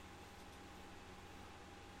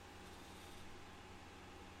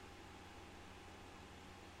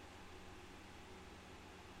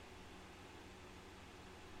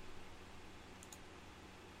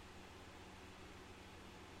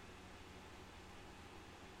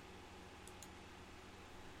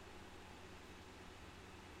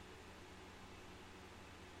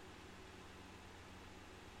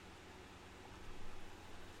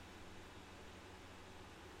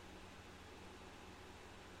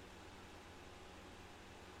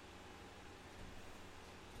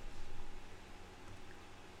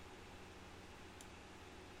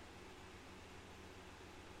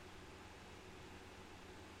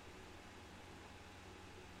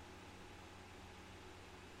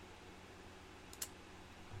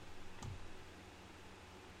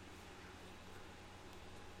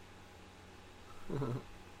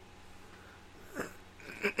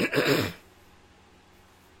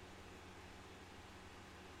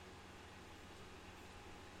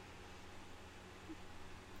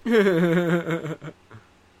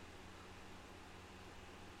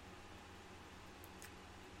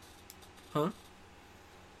 Huh?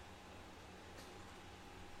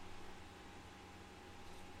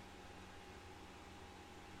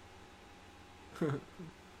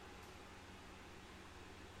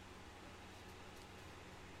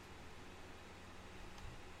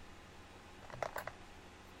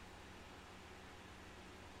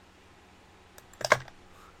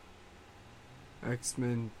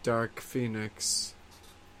 X-Men Dark Phoenix.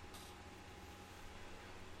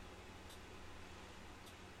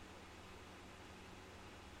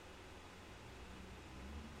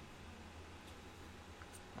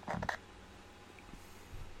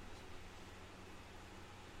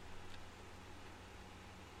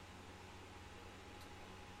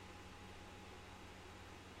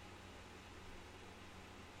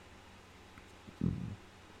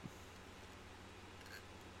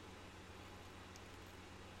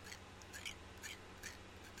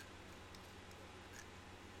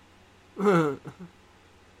 That's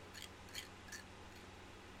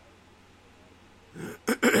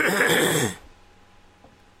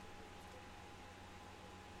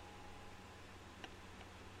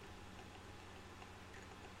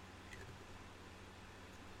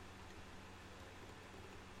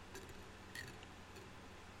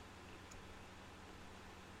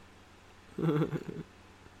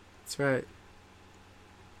right.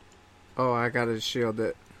 Oh, I gotta shield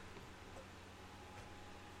it.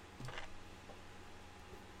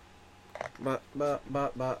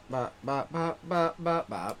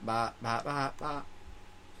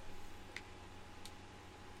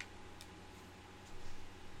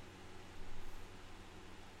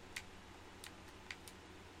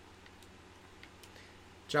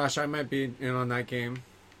 Josh, I might be in on that game.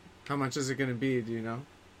 How much is it gonna be, do you know?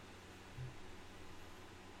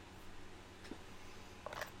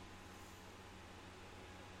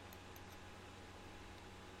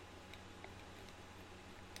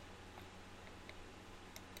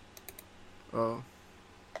 Oh.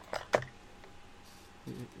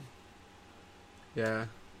 Yeah.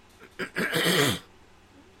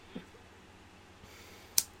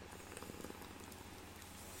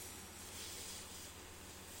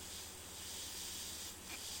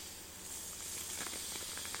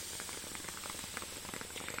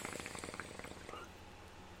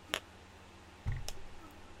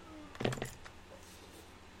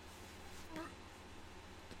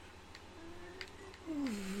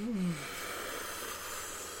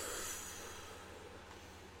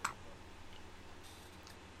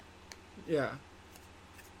 Yeah.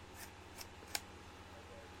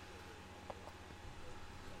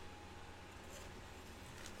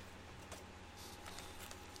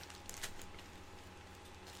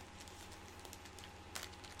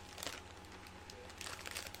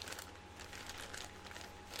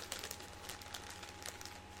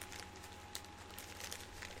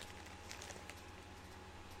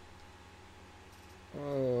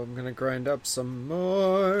 Oh, I'm gonna grind up some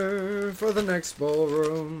more for the next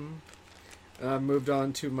ballroom. I moved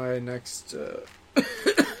on to my next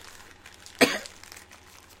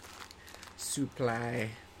supply.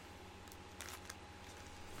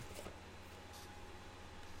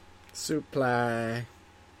 Supply.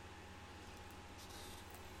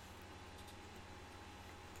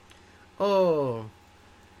 Oh.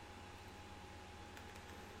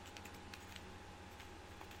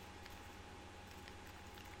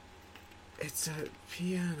 It's a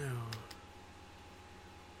piano.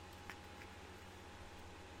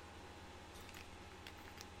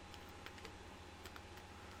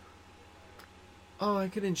 Oh, I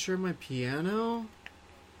could insure my piano?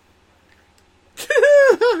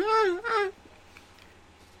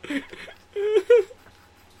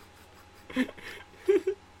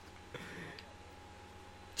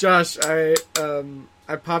 Josh, I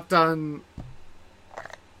popped on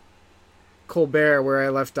Colbert where I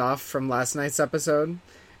left off from last night's episode,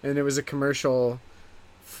 and it was a commercial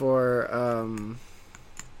for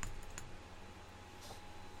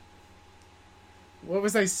what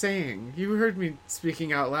was I saying? You heard me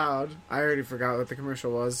speaking out loud. I already forgot what the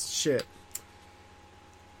commercial was. Shit.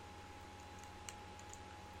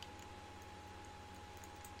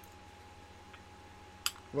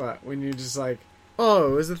 What? When you're just like,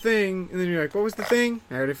 oh, it was the thing, and then you're like, what was the thing?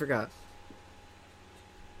 I already forgot.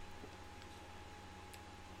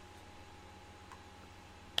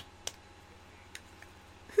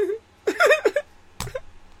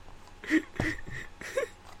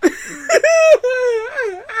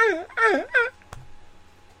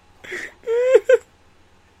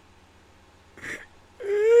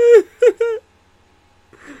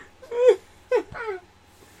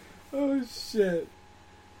 Oh shit.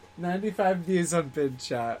 95 views on Vid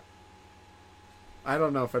Chat. I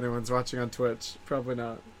don't know if anyone's watching on Twitch. Probably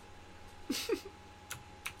not.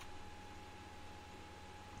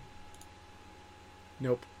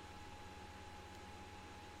 Nope.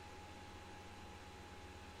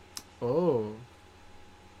 Oh.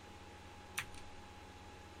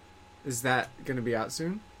 Is that gonna be out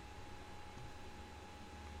soon?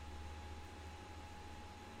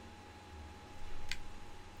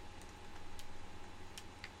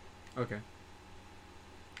 Okay.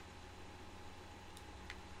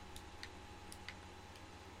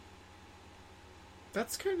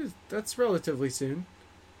 That's relatively soon.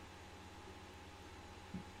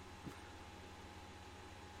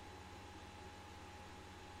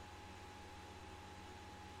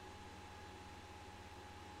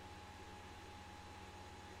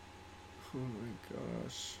 Oh my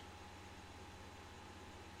gosh.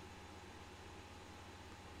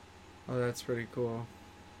 Oh, that's pretty cool.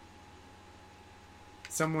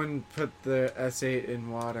 Someone put the S8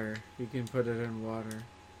 in water. You can put it in water.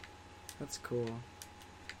 That's cool.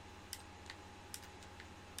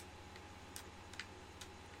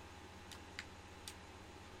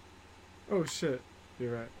 Oh shit.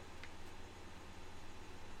 You're right.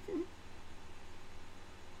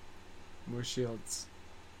 More shields.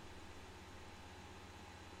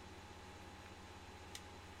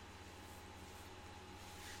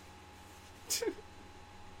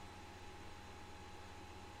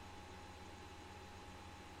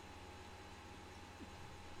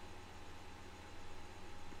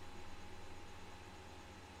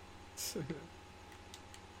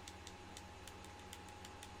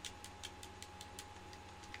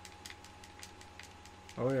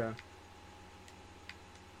 Oh yeah.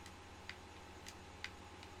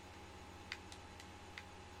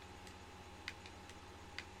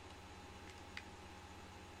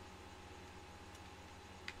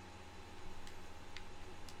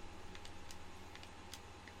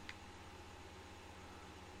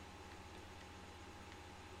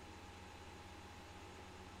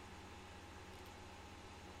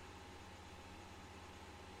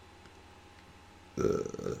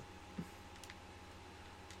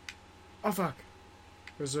 Oh fuck.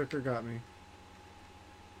 Berserker got me.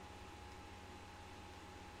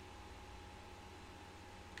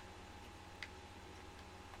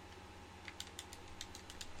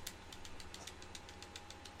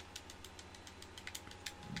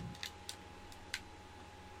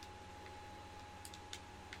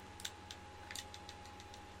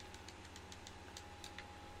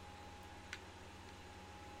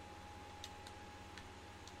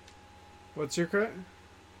 What's your crit?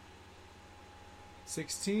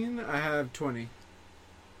 16? I have 20.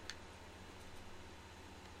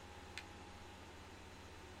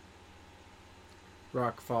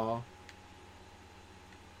 Rockfall.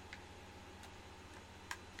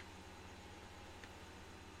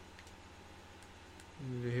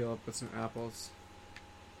 I need to heal up with some apples.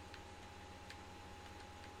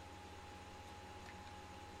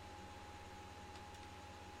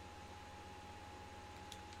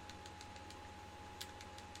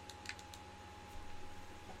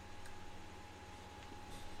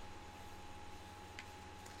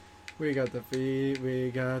 We got the feet, we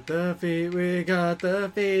got the feet, we got the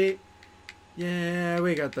feet. Yeah,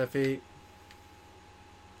 we got the feet.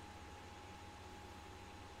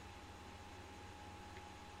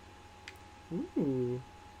 Ooh.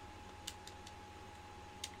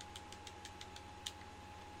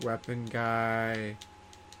 Weapon guy.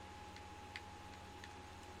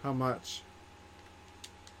 How much?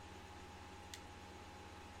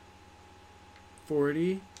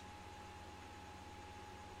 40?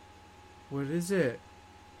 What is it?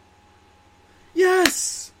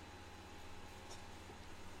 Yes!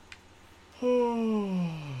 Oh.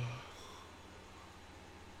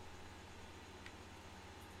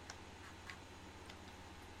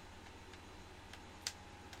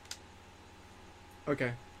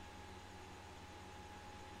 Okay.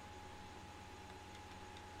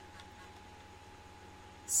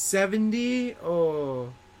 $70?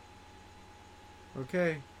 Oh.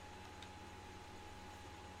 Okay.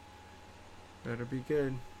 Better be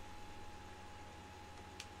good.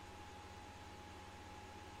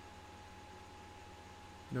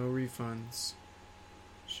 No refunds.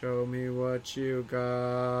 Show me what you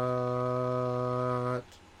got.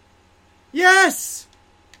 Yes!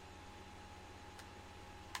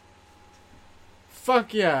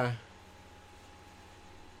 Fuck yeah.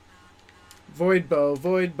 Void bow,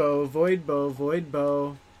 void bow, void bow, void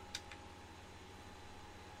bow.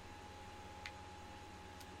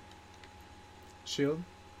 Shield.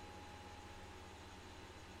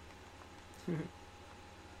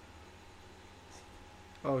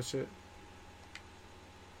 Oh shit.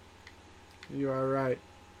 You are right.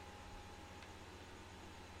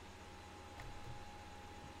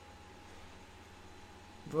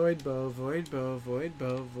 Void bow, void bow, void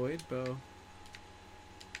bow, void bow.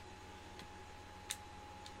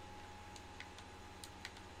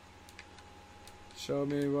 Show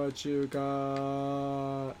me what you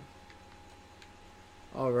got.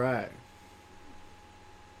 Alright.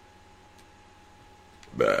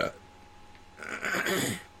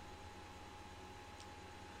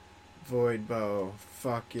 Void bow.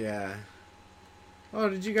 Fuck yeah. Oh,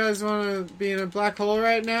 did you guys want to be in a black hole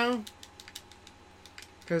right now?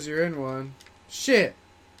 Because you're in one. Shit!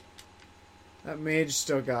 That mage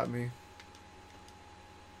still got me.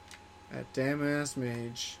 That damn ass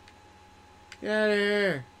mage. Get out of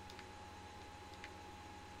here!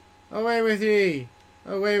 Away with ye!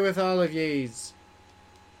 Away with all of yees!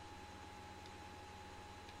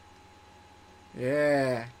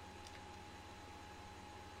 Yeah.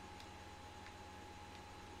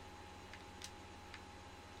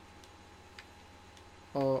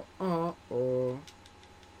 Oh, oh, oh.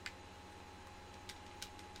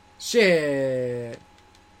 Shit.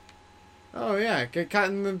 Oh, yeah. Get caught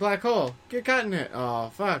in the black hole. Get caught in it. Oh,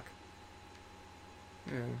 fuck.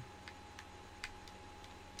 Yeah.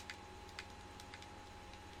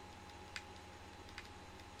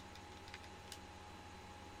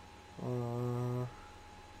 Uh...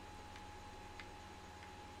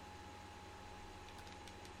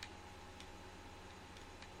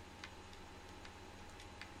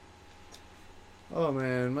 Oh,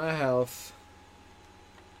 man. My health.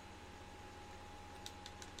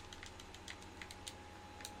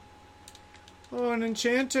 Oh, an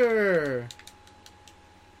enchanter.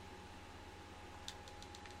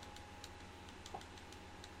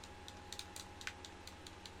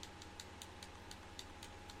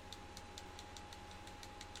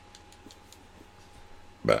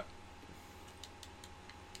 But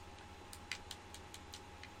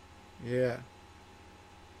yeah.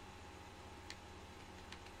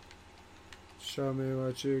 Show me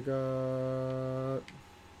what you got.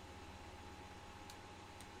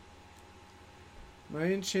 My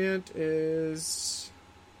enchant is...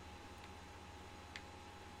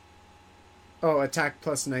 Oh, attack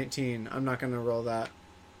plus 19. I'm not gonna roll that.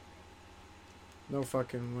 No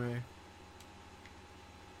fucking way.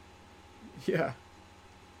 Yeah.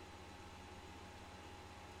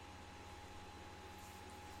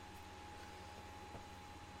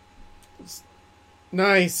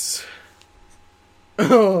 Nice.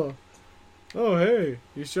 Oh. Oh, hey.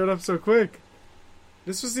 You showed up so quick.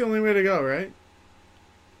 This was the only way to go, right?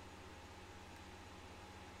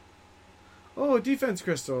 Oh, defense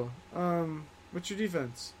crystal. What's your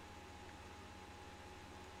defense?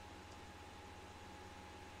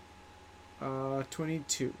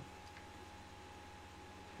 22.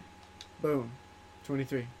 Boom.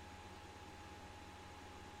 23.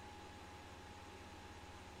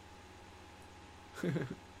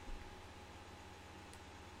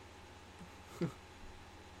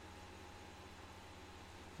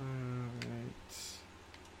 Alright.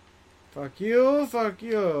 Fuck you, fuck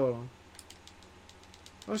you.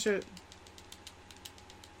 Oh shit.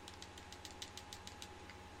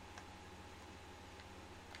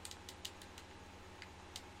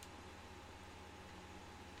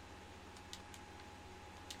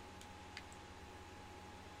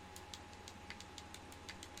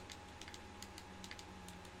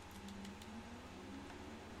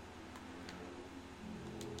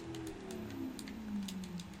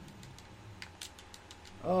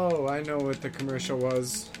 Oh, I know what the commercial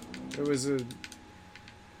was. It was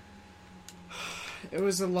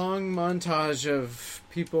a long montage of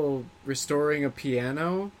people restoring a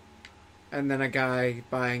piano and then a guy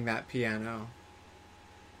buying that piano.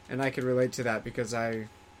 And I could relate to that because I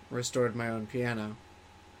restored my own piano.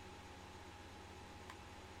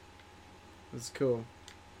 It was cool.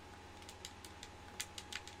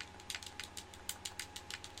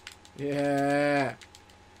 Yeah.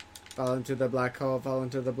 Fall into the black hole, fall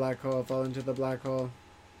into the black hole, fall into the black hole.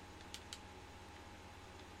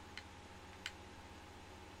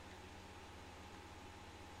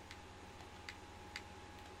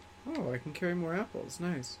 Oh, I can carry more apples.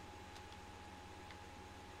 Nice.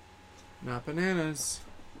 Not bananas.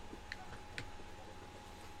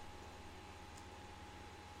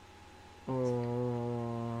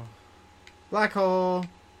 Oh. Black hole.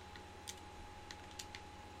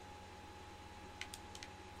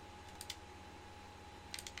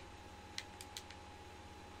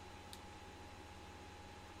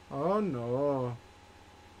 Oh no.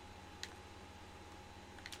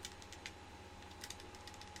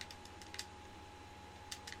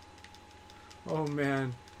 Oh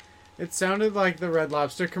man. It sounded like the Red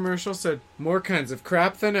Lobster commercial said, more kinds of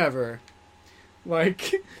crap than ever.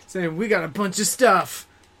 Like, saying, we got a bunch of stuff.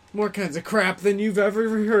 More kinds of crap than you've ever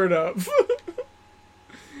heard of.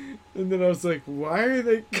 And then I was like, why are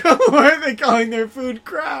they calling their food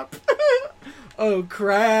crap? Oh,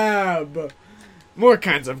 crab. More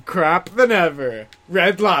kinds of crap than ever.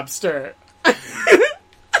 Red Lobster.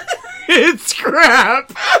 It's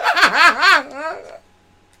crap.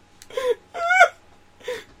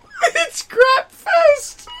 It's crap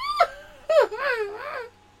fest.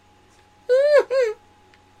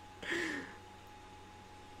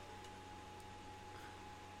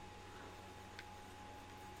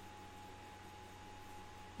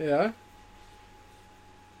 Yeah.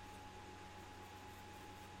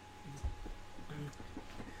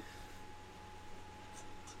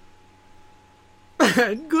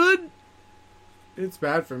 Good. It's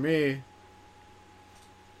bad for me.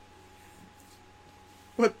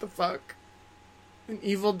 fuck? An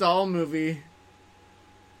evil doll movie.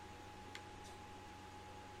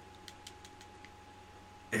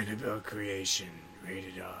 Annabelle Creation,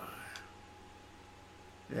 rated R.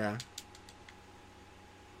 Yeah.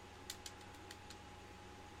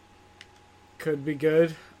 Could be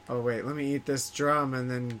good. Oh wait, let me eat this drum and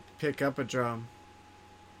then pick up a drum.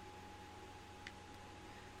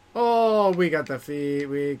 Oh, we got the feet,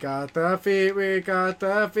 we got the feet, we got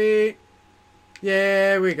the feet.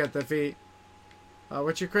 Yeah, we got the feet.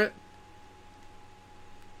 What's your crit?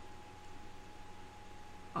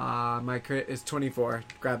 My crit is 24.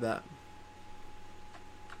 Grab that.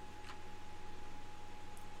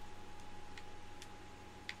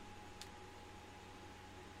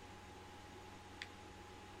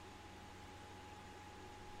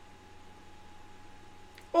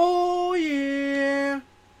 Oh, yeah.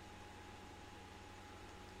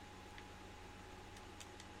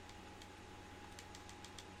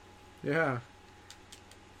 Yeah.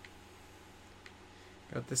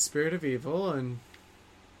 Got the spirit of evil and...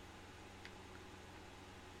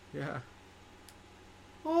 Yeah.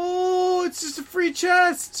 Oh, it's just a free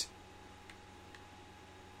chest!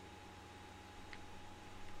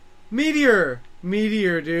 Meteor!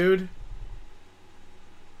 Meteor, dude.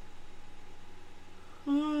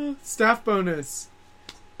 Staff bonus.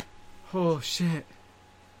 Oh, shit.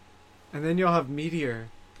 And then you'll have Meteor.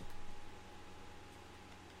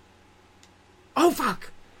 Oh,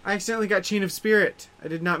 fuck! I accidentally got Chain of Spirit. I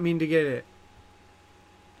did not mean to get it.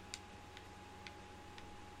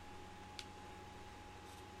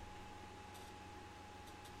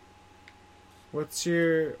 What's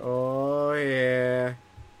your... Oh, yeah.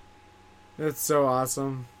 That's so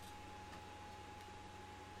awesome.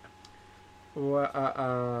 What,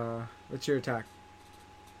 what's your attack?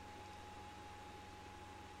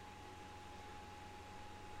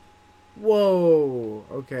 Whoa!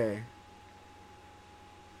 Okay.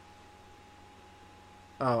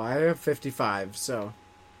 Oh, I have 55, so...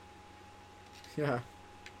 Yeah.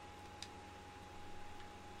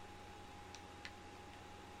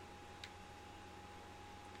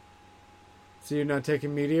 So you're not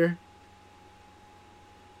taking Meteor?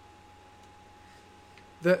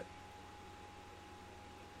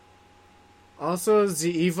 Also,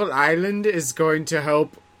 the evil island is going to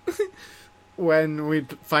help when we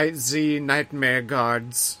fight the nightmare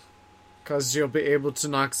guards. Because you'll be able to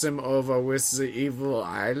knock them over with the evil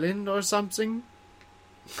island or something.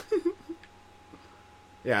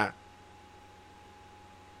 Yeah.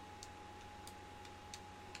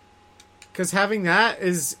 Because having that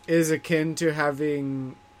is akin to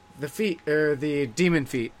having the feet, or the demon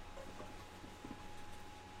feet.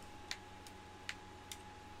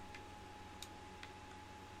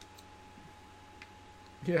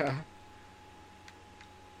 Yeah.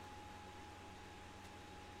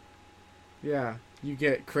 Yeah. You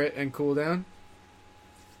get crit and cooldown.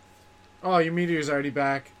 Oh, your meteor's already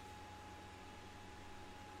back.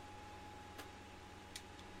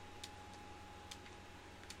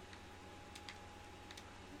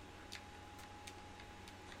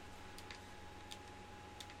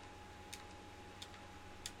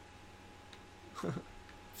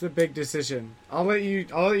 It's a big decision. I'll let you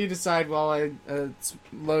decide while I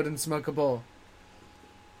load and smoke a bowl.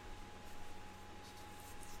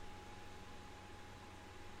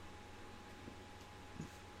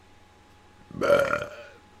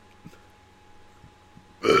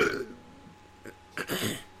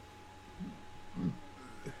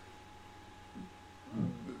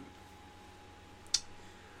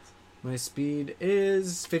 My speed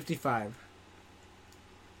is 55.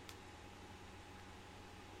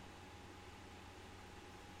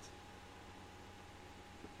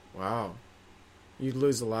 Wow. You'd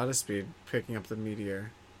lose a lot of speed picking up the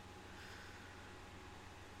meteor.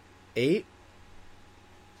 8?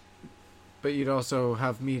 But you'd also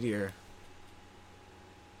have meteor.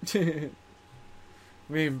 I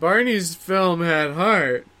mean, Barney's film had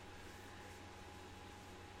heart.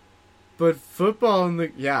 But football in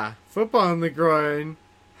the... Yeah, football in the groin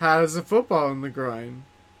has a football in the groin.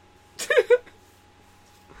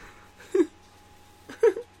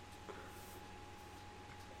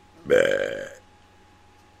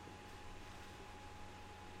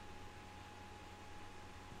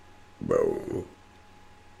 Whoa.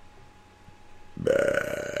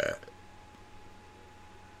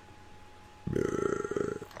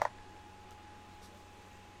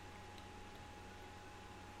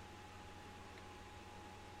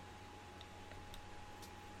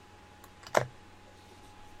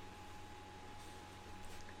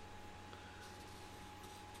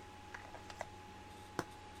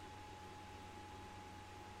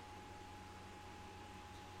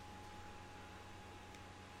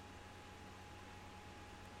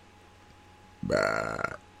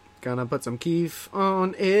 Gonna put some keef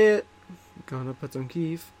on it. Gonna put some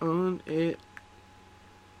keef on it.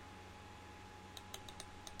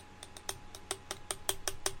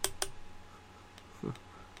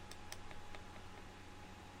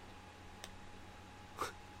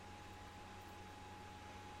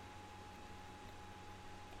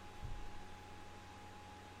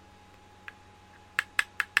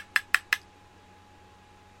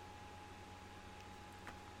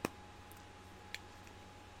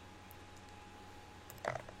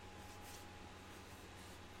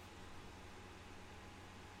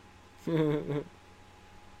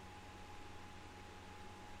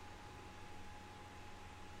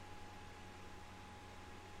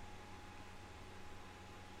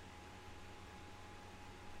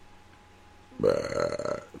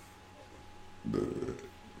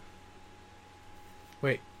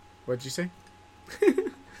 Wait, what'd you say?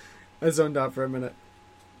 I zoned out for a minute.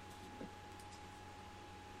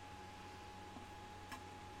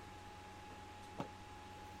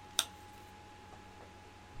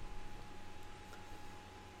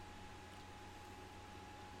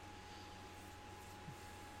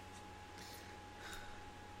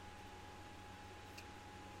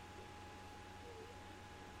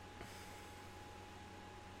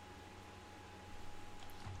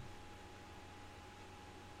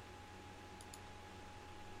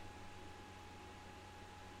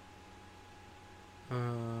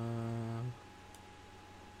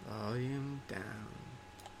 Volume down.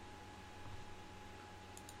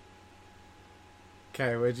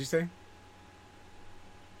 Okay, what'd you say?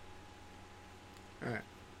 Alright.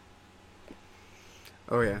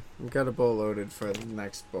 Oh yeah, we've got a bowl loaded for the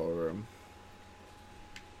next ballroom.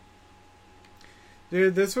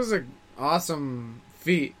 Dude, this was an awesome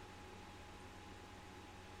feat.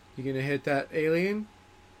 You gonna hit that alien?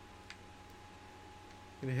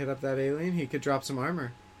 Gonna hit up that alien? He could drop some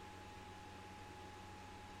armor.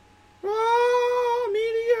 Oh,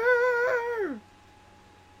 meteor!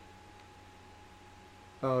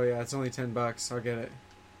 Oh yeah, it's only $10. I'll get it.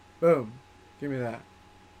 Boom. Give me that.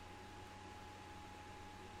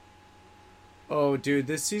 Oh, dude,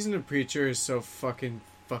 this season of Preacher is so fucking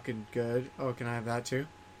good. Oh, can I have that too?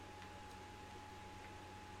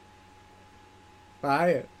 Buy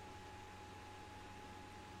it.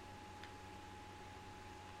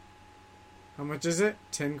 How much is it?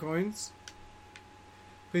 10 coins?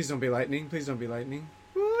 Please don't be lightning. Please don't be lightning.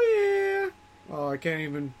 Oh, yeah. Oh, I can't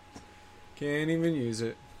even use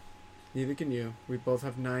it. Neither can you. We both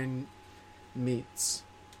have 9 meats.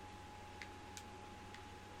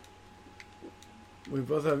 We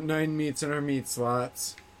both have 9 meats in our meat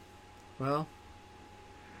slots. Well,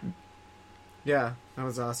 yeah, that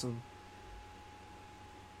was awesome.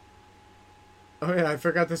 Oh yeah, I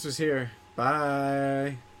forgot this was here.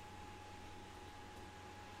 Bye.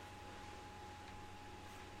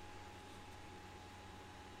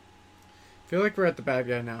 Feel like we're at the bad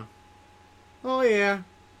guy now. Oh yeah.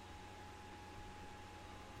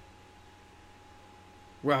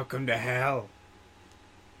 Welcome to hell.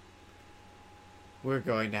 We're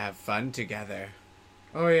going to have fun together.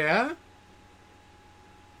 Oh yeah?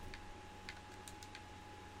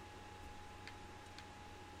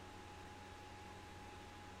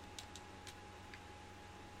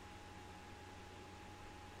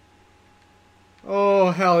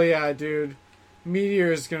 Oh hell yeah, dude.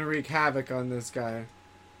 Meteor is gonna wreak havoc on this guy.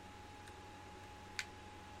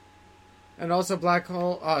 And also black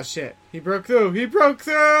hole. Oh shit. He broke through. He broke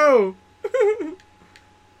through!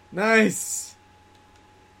 Nice.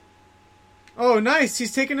 Oh nice.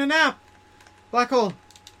 He's taking a nap. Black hole.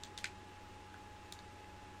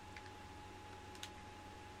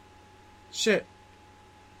 Shit.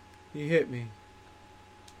 He hit me.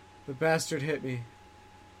 The bastard hit me.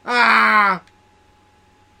 Ah!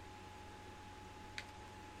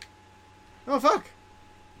 Oh, fuck.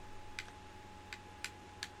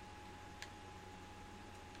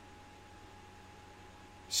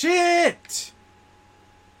 Shit!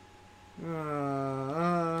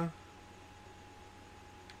 Oh,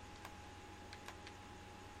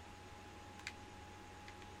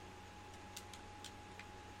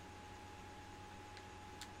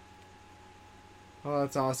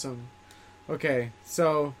 that's awesome. Okay,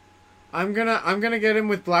 so I'm gonna get him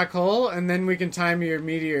with black hole, and then we can time your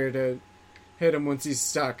meteor to hit him once he's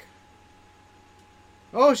stuck.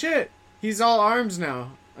 Oh shit! He's all arms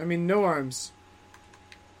now. I mean, no arms.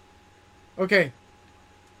 Okay.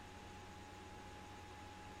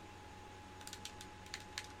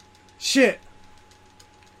 Shit!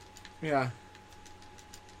 Yeah.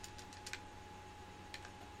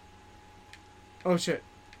 Oh shit.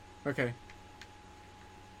 Okay.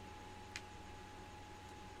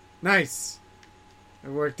 Nice. It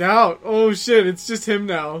worked out. Oh shit, it's just him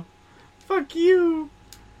now. Fuck you.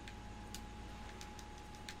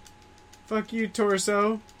 Fuck you,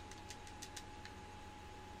 torso.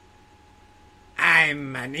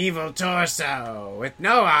 I'm an evil torso with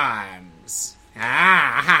no arms.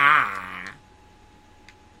 Ah ha.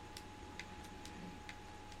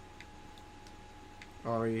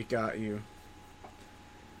 Oh, he got you.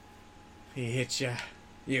 He hit you.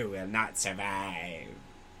 You will not survive.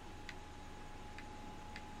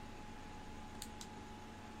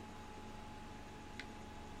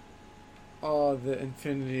 Oh, the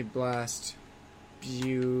Infinity Blast.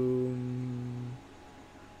 Boom.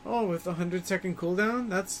 Oh, with a 100-second cooldown?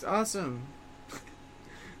 That's awesome.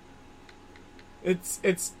 It's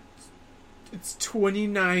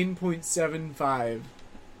 29.75.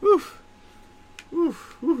 Oof.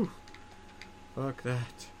 Oof. Oof. Fuck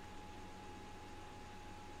that.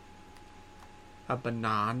 A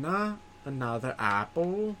banana, another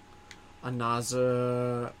apple,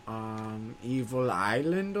 another evil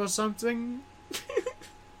island or something.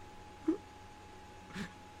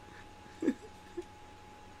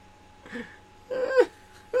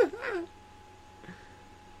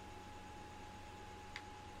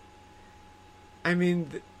 I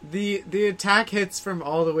mean, the attack hits from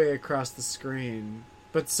all the way across the screen,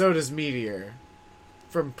 but so does Meteor,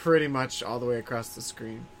 from pretty much all the way across the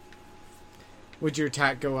screen. Would your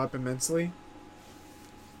attack go up immensely?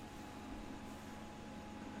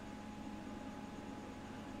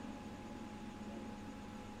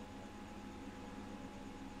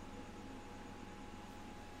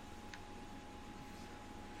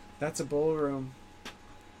 That's a ballroom.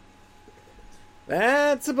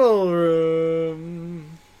 That's a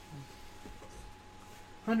ballroom.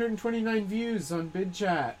 129 views on Bid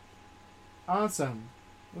Chat. Awesome.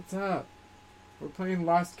 What's up? We're playing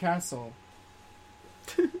Lost Castle.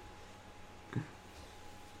 I'm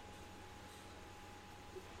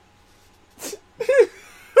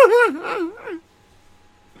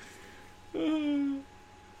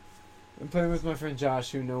playing with my friend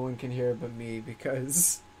Josh, who no one can hear but me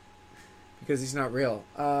because he's not real.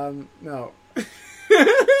 No.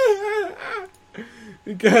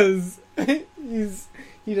 Because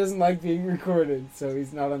he doesn't like being recorded, so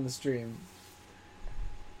he's not on the stream.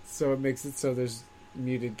 So it makes it so there's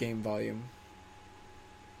muted game volume.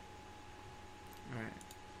 Alright.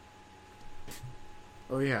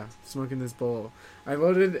 Oh yeah, smoking this bowl. I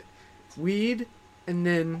loaded weed, and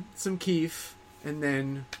then some keef, and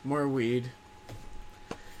then more weed.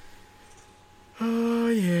 Oh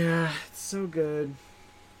yeah, it's so good.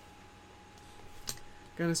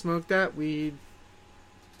 Gonna smoke that weed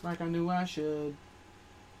like I knew I should.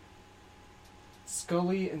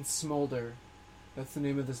 Scully and Smolder. That's the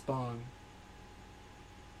name of this bong.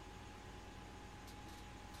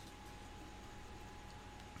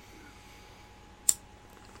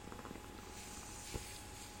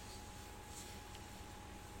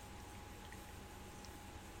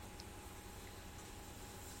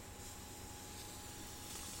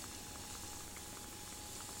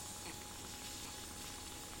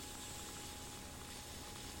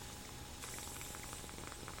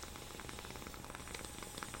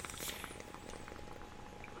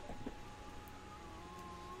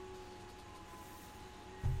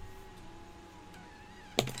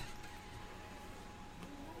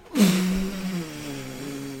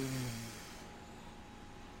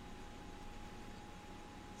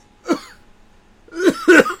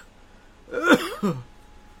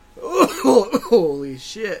 Holy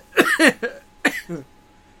shit. I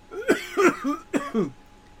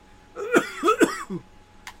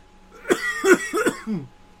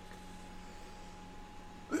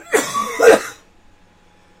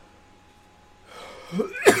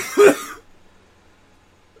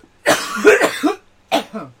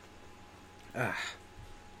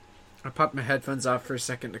popped my headphones off for a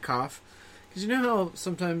second to cough. Because you know how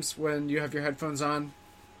sometimes when you have your headphones on,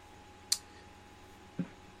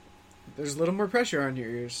 there's a little more pressure on your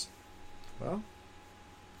ears. Well,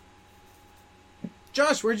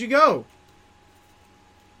 Josh, where'd you go?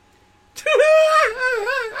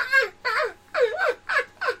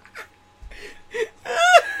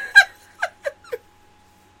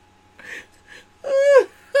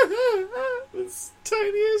 It's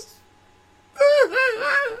tiniest.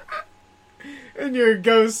 And you're a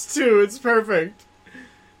ghost too. It's perfect.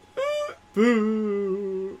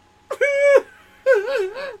 Boo.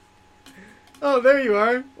 Oh, there you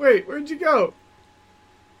are. Wait, where'd you go?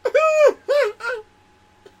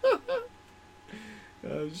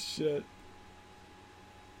 Oh, shit.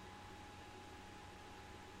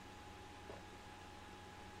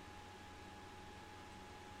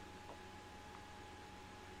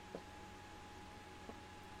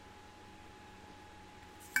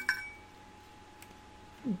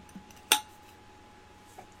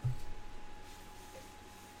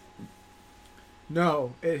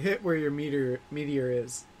 No, it hit where your meteor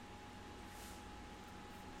is.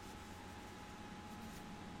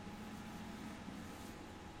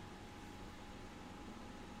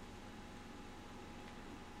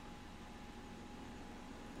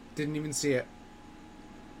 Didn't even see it.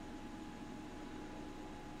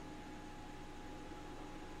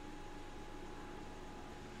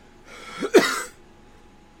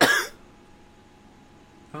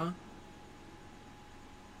 Huh?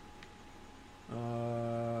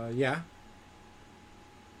 Yeah.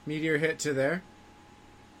 Meteor hit to there.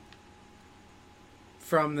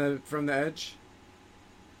 From the edge.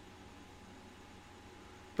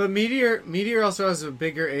 But meteor also has a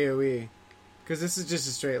bigger AoE. Because this is just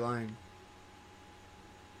a straight line.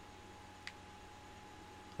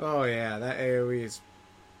 Oh yeah, that AoE is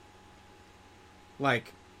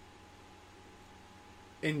like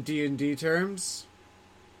in D&D terms,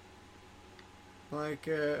 like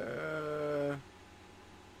 3x4,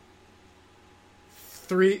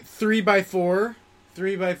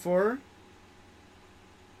 3x4,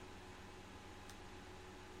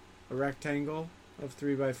 a rectangle of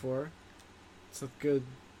 3x4. It's a good,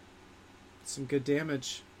 some good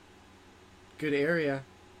damage, good area,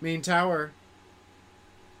 main tower.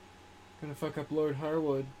 Gonna fuck up Lord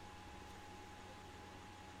Harwood.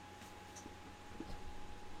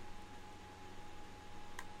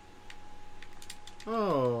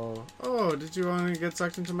 Oh, did you want to get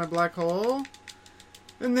sucked into my black hole?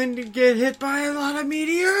 And then you get hit by a lot of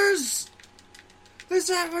meteors? Is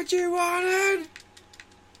that what you wanted?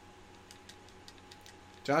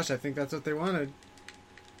 Josh, I think that's what they wanted.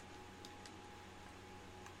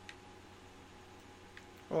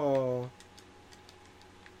 Oh.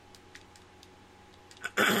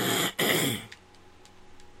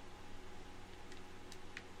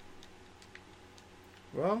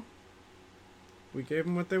 Well, we gave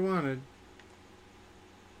them what they wanted.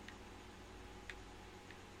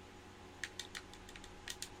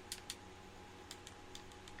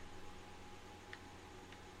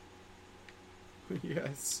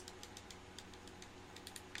 Yes.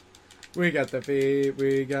 We got the feet,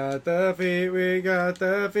 we got the feet, we got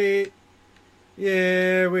the feet.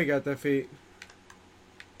 Yeah, we got the feet.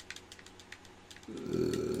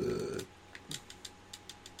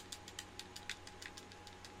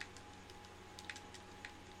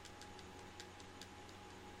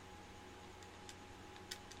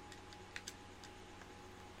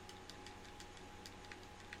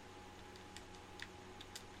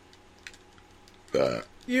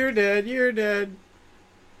 You're dead, you're dead.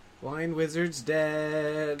 Blind wizard's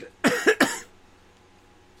dead.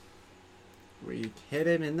 We hit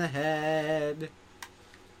him in the head.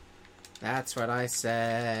 That's what I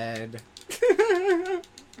said.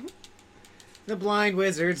 The blind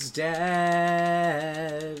wizard's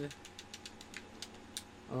dead.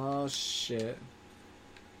 Oh shit.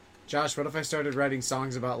 Josh, what if I started writing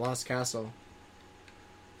songs about Lost Castle?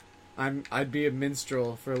 I'd be a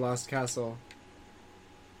minstrel for Lost Castle.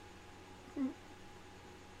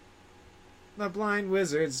 The blind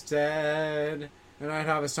wizard's dead. And I'd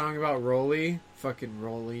have a song about Rolly. Fucking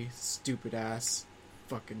Rolly. Stupid ass.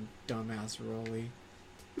 Fucking dumbass Rolly.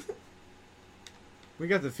 We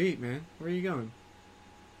got the feet, man. Where are you going?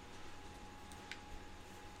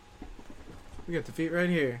 We got the feet right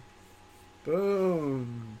here.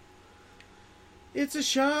 Boom. It's a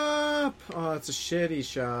shop. Oh, it's a shitty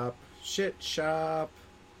shop. Shit shop.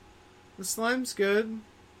 The slime's good.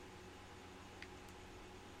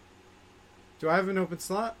 Do I have an open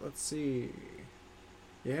slot? Let's see.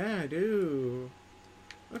 Yeah, I do.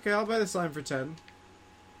 Okay, I'll buy the slime for 10.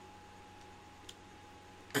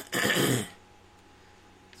 So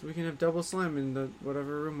we can have double slime in the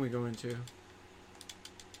whatever room we go into.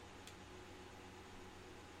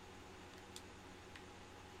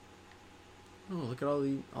 Oh, look at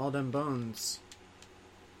all them bones.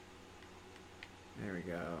 There we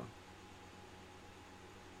go.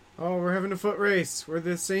 Oh, we're having a foot race. We're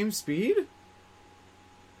the same speed?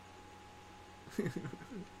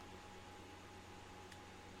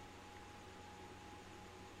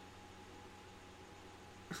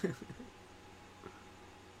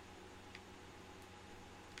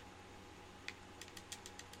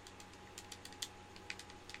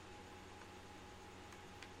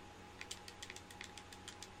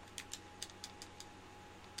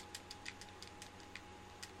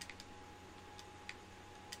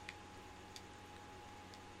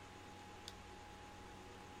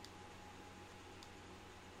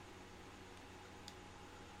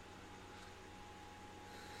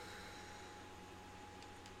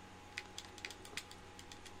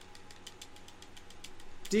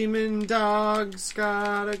 Demon dogs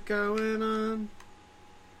got it going on.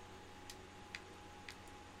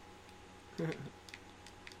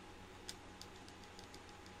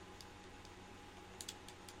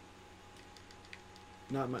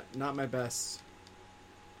 Not my best.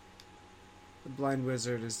 The blind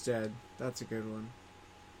wizard is dead. That's a good one.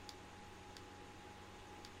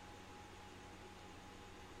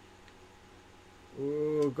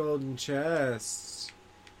 Ooh, golden chest.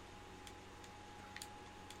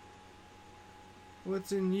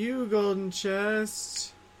 What's in you, golden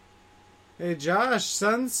chest? Hey, Josh,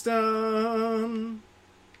 sunstone.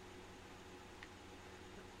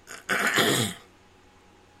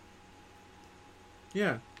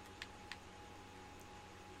 Yeah.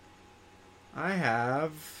 I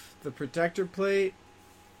have the protector plate,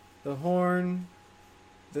 the horn,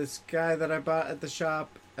 this guy that I bought at the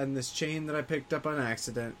shop, and this chain that I picked up on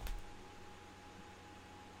accident.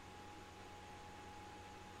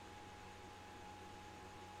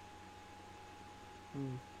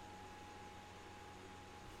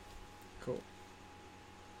 Cool.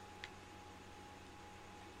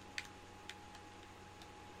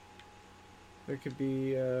 There could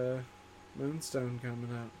be moonstone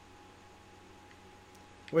coming out.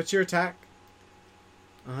 What's your attack?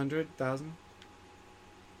 100,000?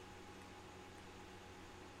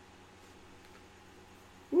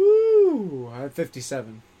 Woo! I have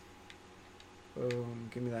 57. Boom.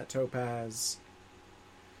 Give me that topaz.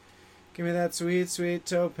 Give me that sweet, sweet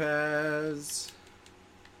topaz.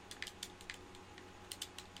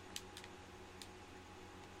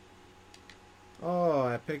 Oh,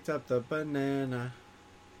 I picked up the banana.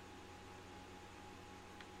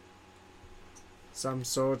 Some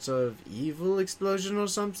sort of evil explosion or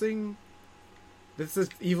something? This is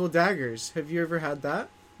evil daggers. Have you ever had that?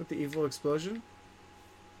 With the evil explosion?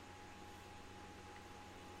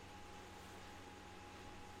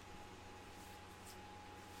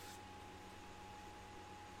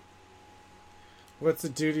 What's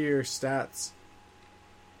it do to your stats?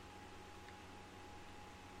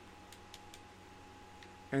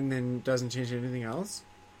 And then doesn't change anything else?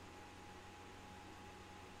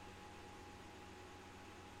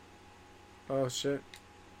 Oh shit.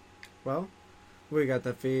 Well, we got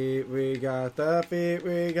the feet, we got the feet,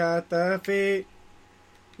 we got the feet.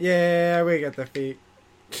 Yeah, we got the feet.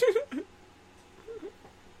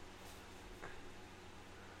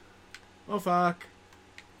 Oh fuck.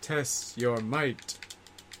 Test your might.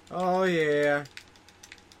 Oh yeah.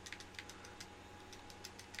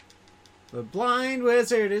 The blind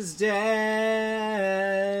wizard is dead.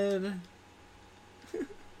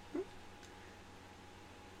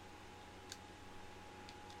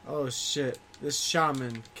 Oh shit. This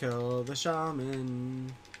shaman. Kill the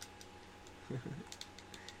shaman.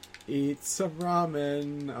 Eat some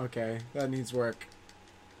ramen. Okay, that needs work.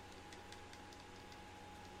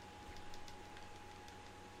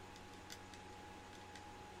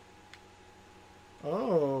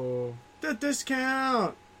 Oh, the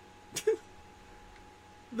discount!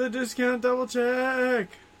 The discount double check!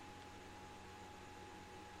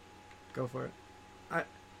 Go for it.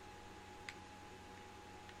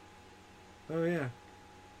 Oh yeah.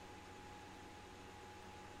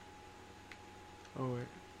 Oh wait.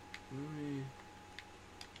 Let me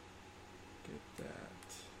get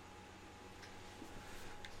that.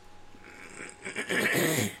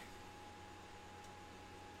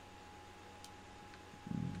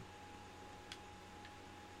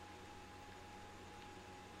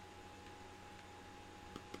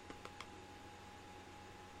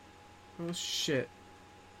 Oh shit.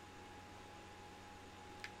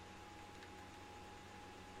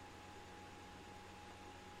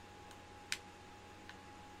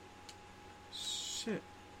 Shit.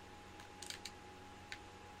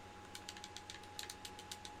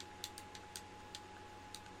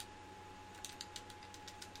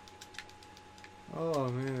 Oh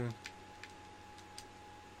man.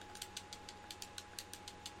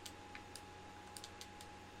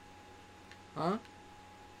 Huh?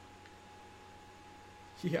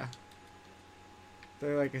 Yeah.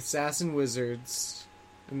 They're like assassin wizards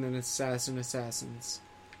and then assassin assassins.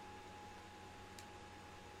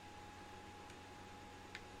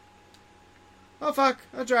 Oh fuck,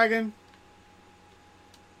 a dragon.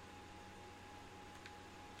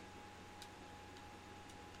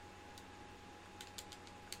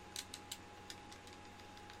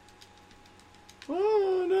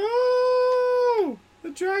 Oh no! The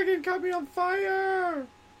dragon caught me on fire!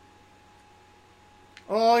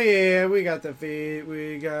 Oh yeah, we got the feet,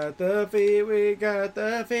 we got the feet, we got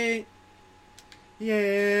the feet.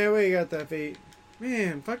 Yeah, we got the feet.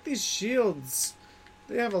 Man, fuck these shields.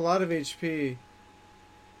 They have a lot of HP.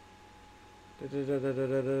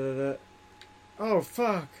 Oh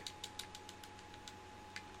fuck.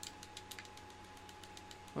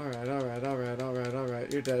 Alright, alright, alright, alright,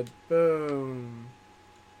 alright. You're dead. Boom.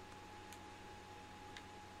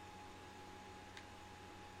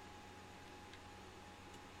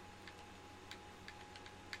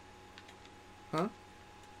 Huh?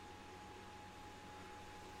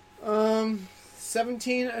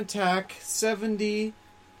 17 attack, 70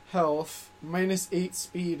 health, minus 8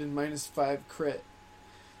 speed, and minus 5 crit.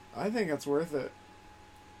 I think that's worth it.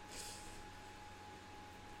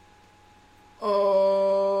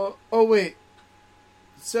 Oh wait.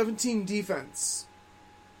 17 defense,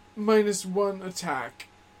 minus 1 attack,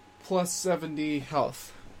 plus 70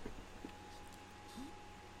 health.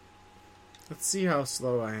 Let's see how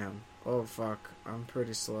slow I am. Oh fuck, I'm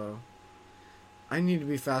pretty slow. I need to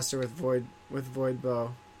be faster with void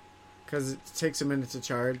bow, because it takes a minute to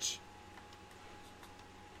charge.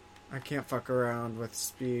 I can't fuck around with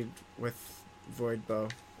speed with void bow.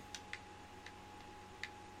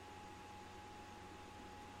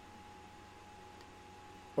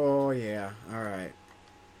 Oh yeah, alright.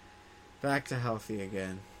 Back to healthy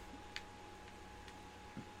again.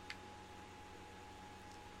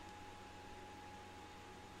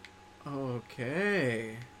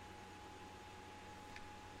 Okay.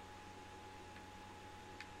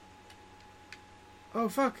 Oh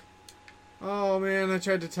fuck. Oh man, I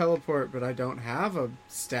tried to teleport, but I don't have a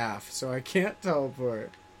staff, so I can't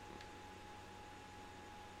teleport.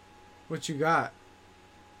 What you got?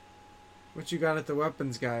 What you got at the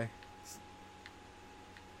weapons guy?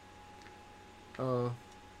 Oh.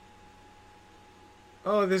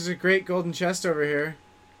 Oh, there's a great golden chest over here.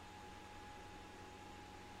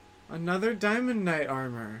 Another Diamond Knight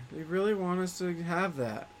armor. They really want us to have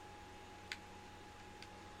that.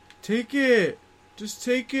 Take it! Just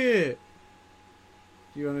take it!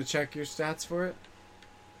 Do you want to check your stats for it?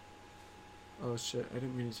 Oh shit, I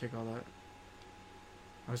didn't mean to take all that.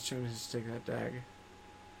 I was trying to just take that dag.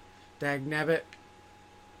 Dag nabbit.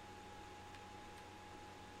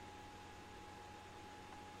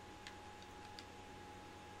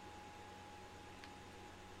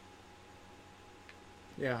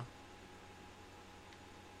 Yeah.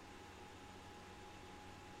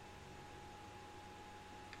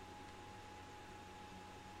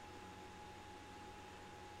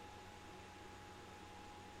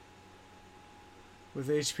 With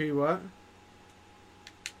HP what?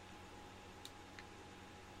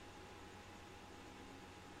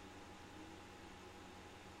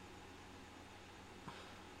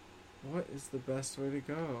 What is the best way to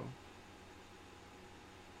go?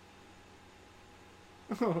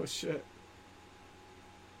 Oh shit.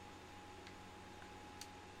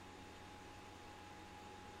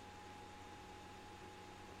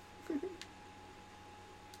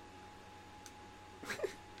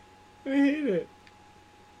 I hate it.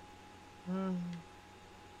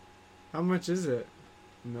 How much is it?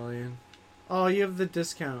 $1 million. Oh, you have the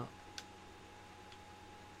discount.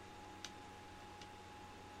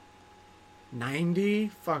 90?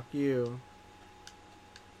 Fuck you.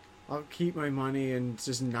 I'll keep my money and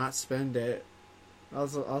just not spend it.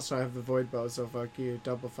 Also I have the void bow, so fuck you.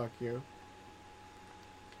 Double fuck you.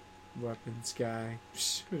 Weapons guy.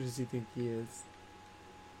 Psh, who does he think he is?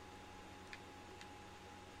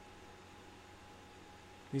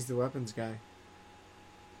 He's the weapons guy.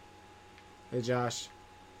 Hey, Josh.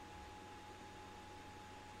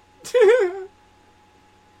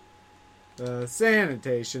 The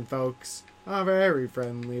sanitation folks are very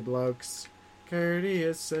friendly blokes,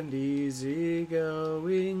 courteous and easygoing.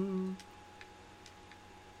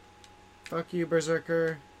 Fuck you,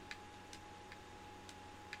 berserker.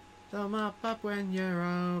 They'll mop up when you're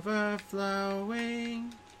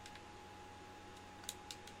overflowing.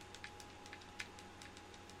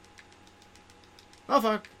 Oh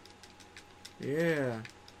fuck. Yeah.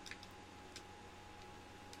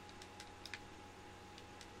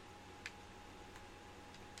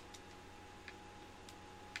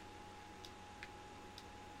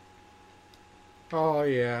 Oh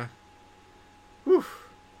yeah. Whew.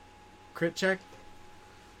 Crit check.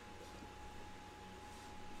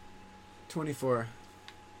 24.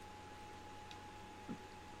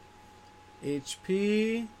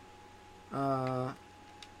 HP. Yeah,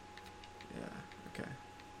 okay.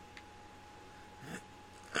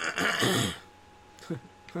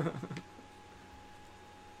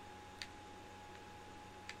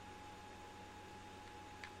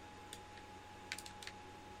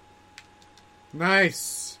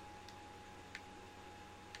 Nice.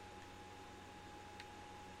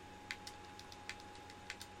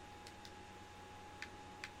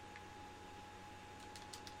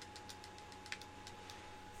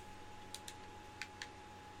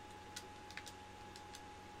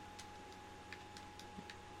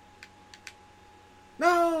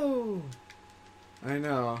 I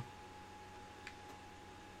know.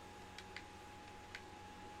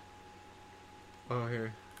 Oh,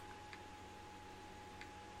 here.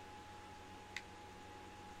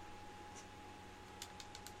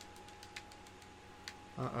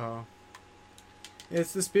 Uh-oh.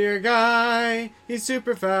 It's the spear guy. He's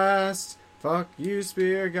super fast. Fuck you,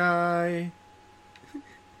 spear guy.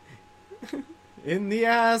 In the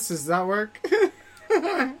ass. Does that work?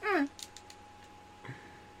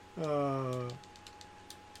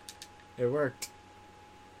 It worked.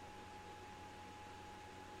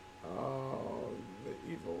 Oh,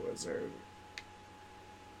 the evil wizard.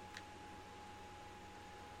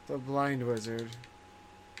 The blind wizard.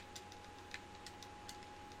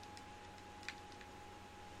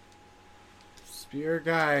 Spear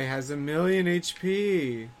guy has 1,000,000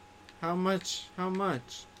 HP. How much? How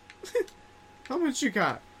much? How much you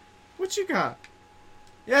got? What you got?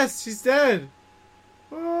 Yes, he's dead.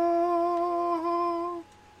 Oh.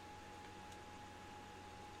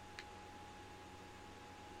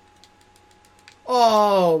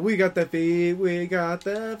 Oh, we got the feet. We got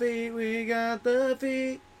the feet. We got the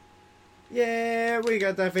feet. Yeah, we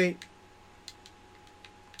got the feet.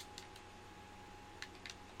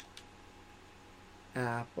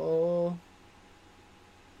 Apple.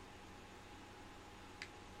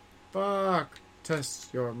 Fuck.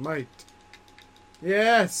 Test your might.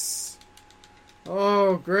 Yes.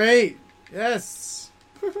 Oh, great. Yes.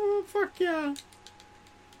 Fuck yeah.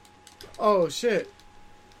 Oh, shit.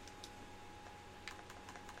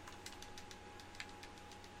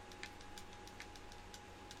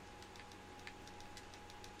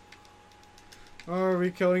 Oh, are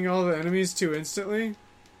we killing all the enemies too instantly?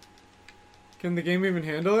 Can the game even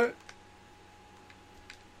handle it?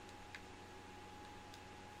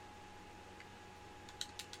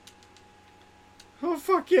 Oh,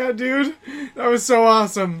 fuck yeah, dude. That was so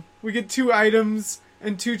awesome. We get 2 items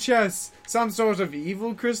and 2 chests. Some sort of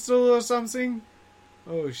evil crystal or something.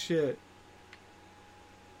 Oh, shit.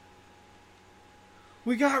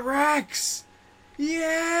 We got Rex!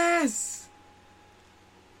 Yes!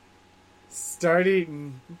 Start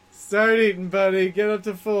eating. Start eating, buddy. Get up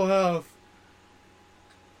to full health.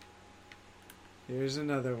 Here's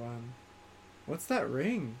another one. What's that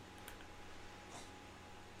ring?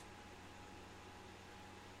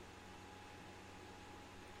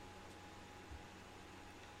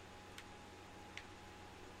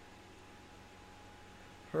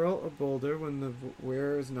 Hurl a boulder when the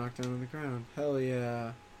wearer is knocked down on the ground. Hell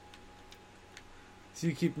yeah. So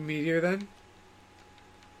you keep meteor then?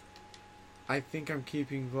 I think I'm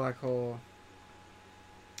keeping black hole.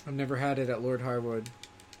 I've never had it at Lord Harwood.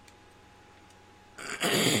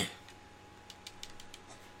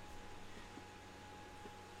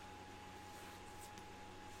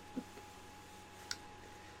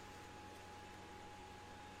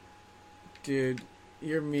 Dude,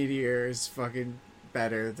 your meteor is fucking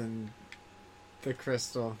better than the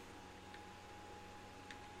crystal.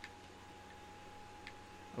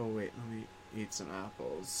 Oh wait, let me eat some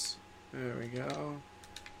apples. There we go.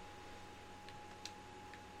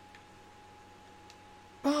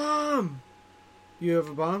 Bomb! You have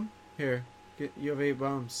a bomb? Here, you have 8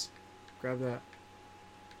 bombs. Grab that.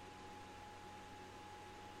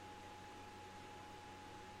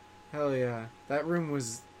 Hell yeah. That room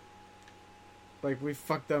was... like, we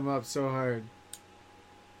fucked them up so hard.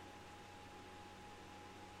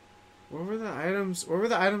 What were the items? What were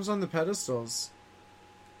the items on the pedestals?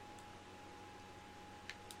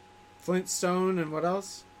 Flintstone and what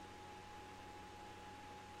else?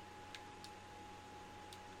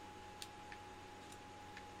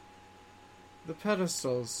 The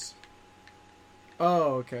pedestals.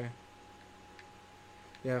 Oh, okay.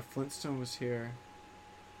 Yeah, Flintstone was here.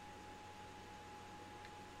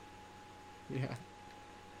 Yeah.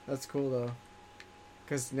 That's cool though.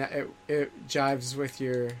 Because it jives with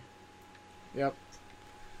your... Yep.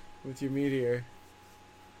 With your meteor.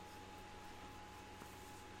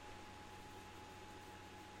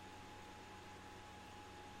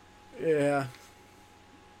 Yeah.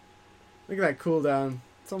 Look at that cooldown.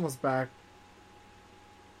 It's almost back.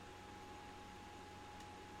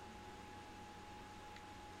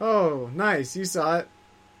 Oh, nice. You saw it.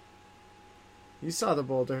 You saw the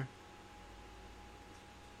boulder.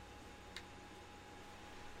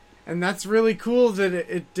 And that's really cool that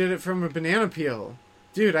it did it from a banana peel.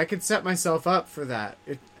 Dude, I could set myself up for that.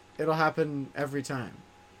 It'll happen every time.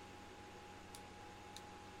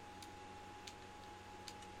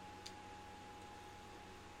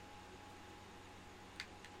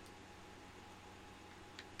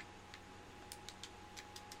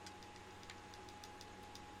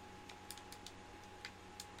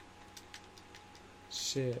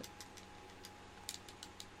 shit.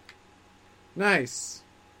 Nice.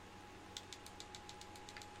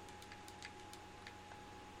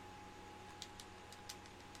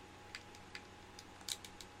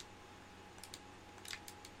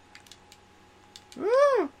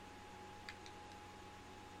 Woo!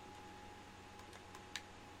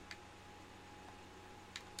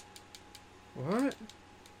 What?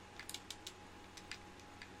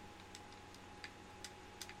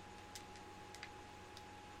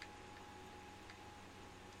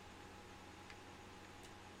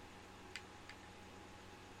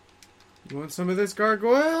 You want some of this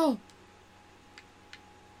gargoyle?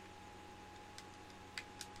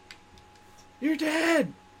 You're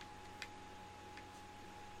dead!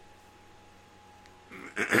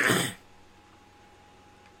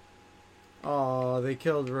 Oh, they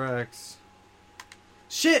killed Rex.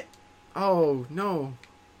 Shit! Oh, no.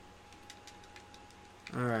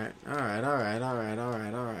 Alright.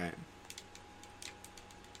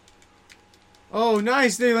 Oh,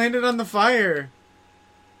 nice! They landed on the fire!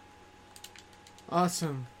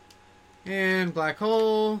 Awesome. And black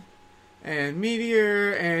hole. And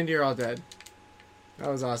meteor. And you're all dead. That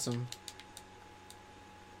was awesome.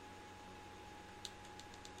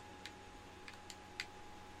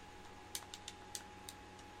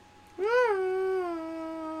 Ah,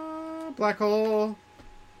 black hole.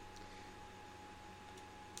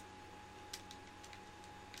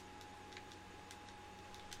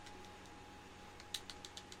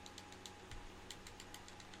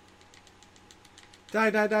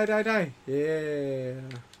 Die. Yeah.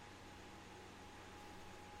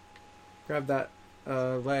 Grab that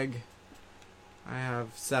leg. I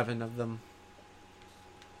have 7 of them.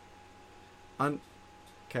 Okay.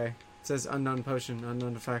 It says unknown potion,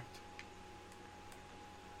 unknown effect.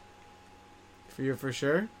 For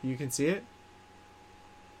sure? You can see it?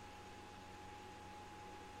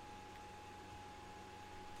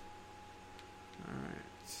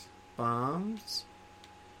 Alright. Bombs.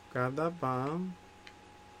 Grab that bomb.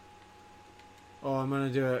 Oh, I'm gonna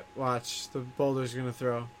do it. Watch. The boulder's gonna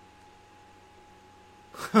throw.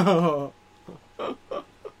 Oh.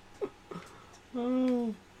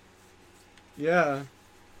 Oh. Yeah.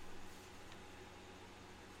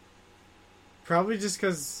 Probably just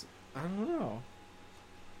because... I don't know.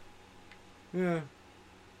 Yeah.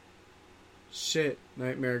 Shit.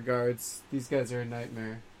 Nightmare guards. These guys are a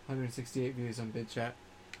nightmare. 168 views on BitChat.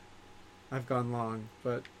 I've gone long,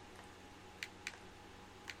 but...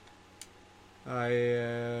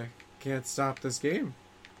 I can't stop this game.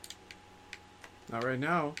 Not right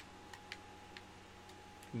now.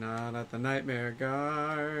 Not at the nightmare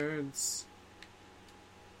guards.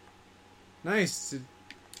 Nice.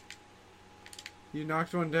 You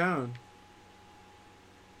knocked one down.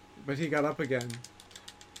 But he got up again.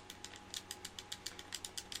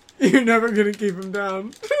 You're never gonna keep him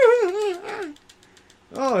down.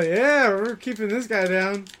 Oh yeah, we're keeping this guy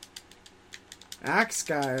down. Axe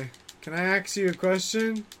guy. Can I ask you a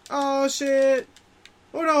question? Oh shit!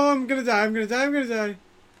 Oh no, I'm gonna die.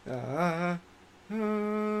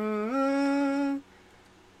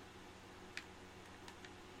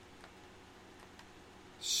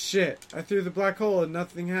 Shit, I threw the black hole and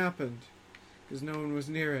nothing happened. Because no one was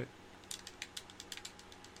near it.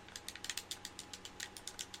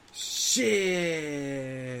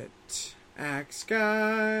 Shit! Axe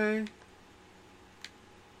guy.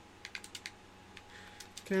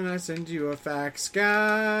 Can I send you a fax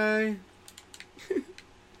guy?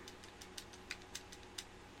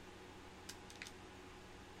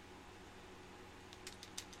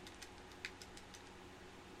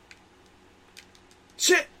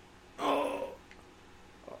 Shit! Oh.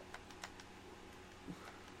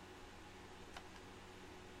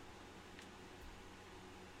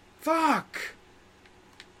 Fuck!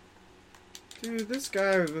 Dude, this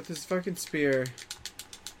guy with his fucking spear.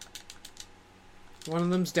 One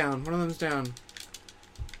of them's down.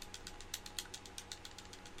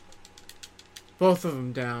 Both of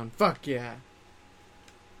them down. Fuck yeah.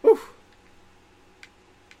 Whew.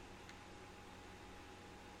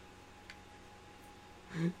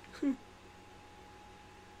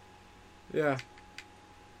 Yeah.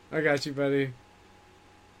 I got you, buddy.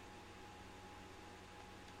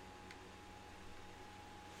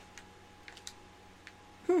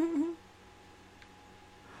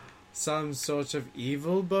 Some sort of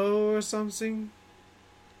evil bow or something?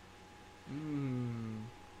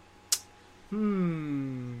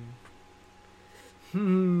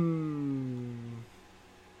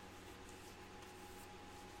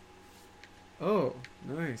 Oh,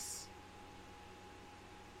 nice.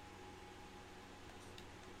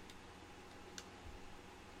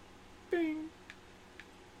 Bing.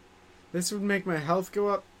 This would make my health go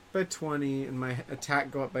up by 20 and my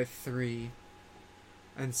attack go up by 3.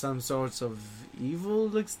 And some sorts of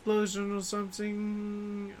evil explosion or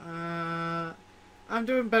something. I'm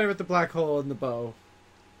doing better with the black hole and the bow.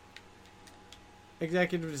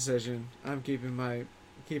 Executive decision. I'm keeping my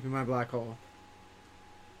black hole.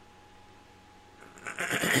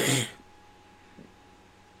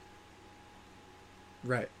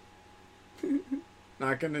 Right.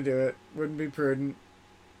 Not gonna do it. Wouldn't be prudent.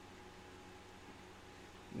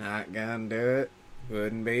 Not gonna do it.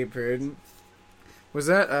 Wouldn't be prudent. Was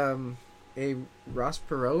that a Ross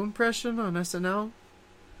Perot impression on SNL?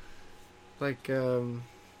 Like who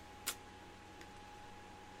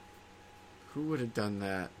would have done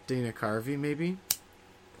that? Dana Carvey, maybe?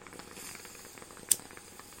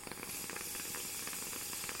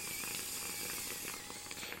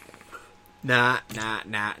 Nah, I'm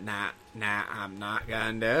not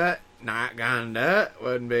gonna do it. Not gonna do it.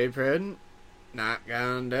 Wouldn't be prudent. Not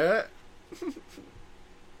gonna do it.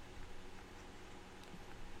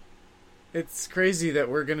 It's crazy that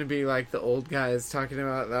we're gonna be like the old guys talking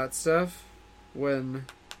about that stuff when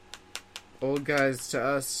old guys to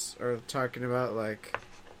us are talking about, like,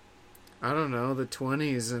 I don't know, the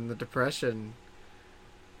 20s and the Depression.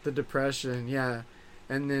 The Depression, yeah.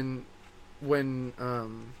 And then when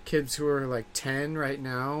kids who are like 10 right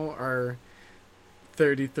now are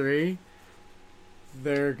 33,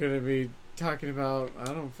 they're gonna be talking about, I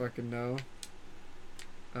don't fucking know.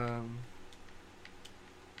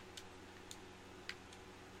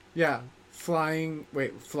 Yeah, flying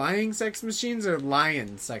sex machines or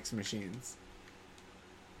lion sex machines?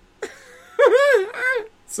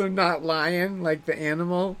 So not lion, like the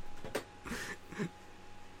animal?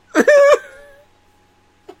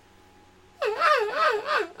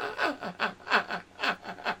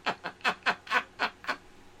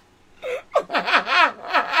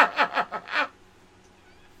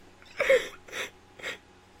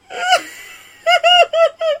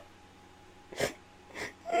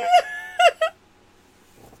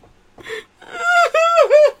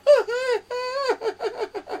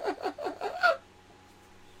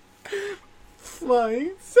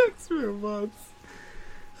 Flying sex robots.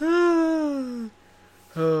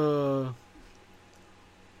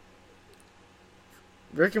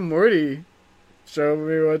 Rick and Morty, show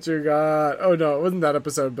me what you got. Oh no, it wasn't that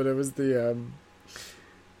episode, but it was the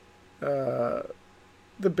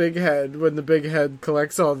big head, when the big head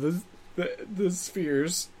collects all the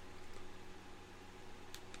spheres,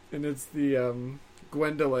 and it's the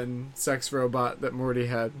Gwendolyn sex robot that Morty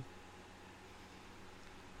had.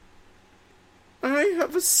 I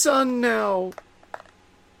have a son now.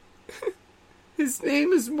 His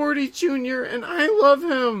name is Morty Jr. and I love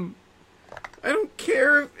him. I don't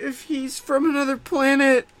care if he's from another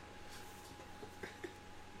planet.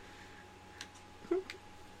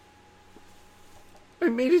 I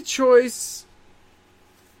made a choice.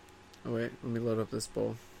 Oh wait, let me load up this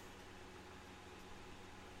bowl.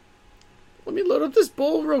 Let me load up this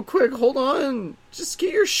bowl real quick. Hold on. Just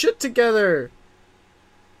get your shit together.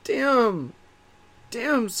 Damn,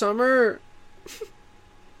 Summer.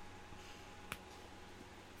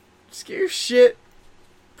 Just get your shit.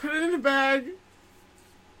 Put it in a bag.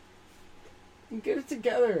 And get it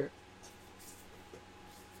together.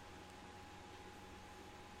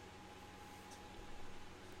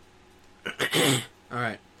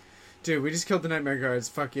 Alright. Dude, we just killed the nightmare guards.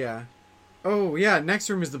 Fuck yeah. Oh, yeah. Next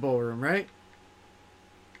room is the ballroom, right?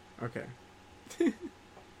 Okay.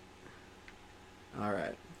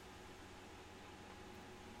 Alright.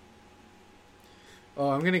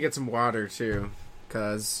 Oh, I'm gonna get some water, too.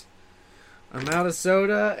 Because I'm out of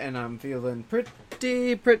soda, and I'm feeling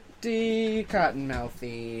pretty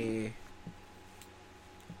cottonmouthy.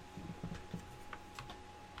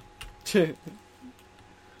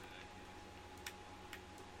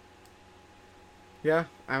 Yeah,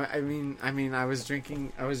 I mean, I was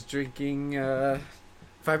drinking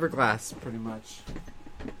fiberglass, pretty much.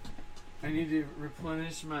 I need to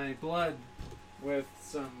replenish my blood with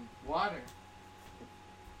some water.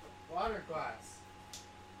 Water glass.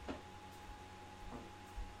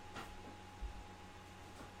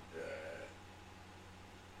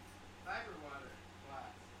 Fiber water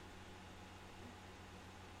glass.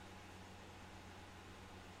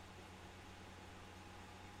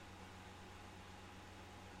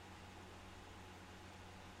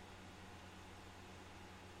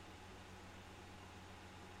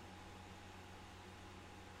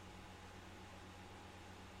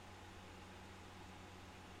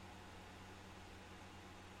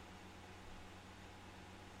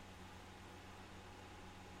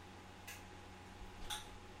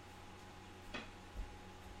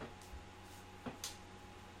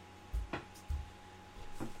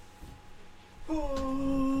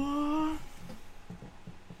 Oh.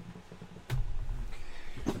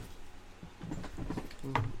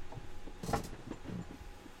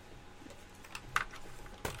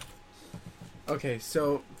 Okay,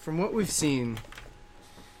 so from what we've seen,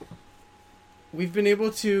 we've been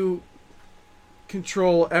able to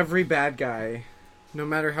control every bad guy, no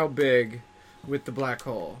matter how big, with the black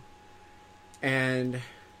hole. And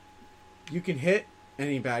you can hit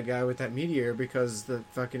any bad guy with that meteor because the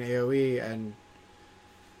fucking AoE, and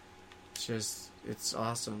it's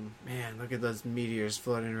awesome. Man, look at those meteors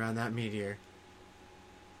floating around that meteor.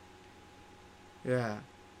 Yeah.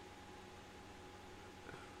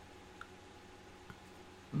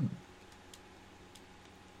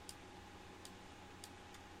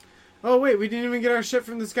 Oh, wait, we didn't even get our shit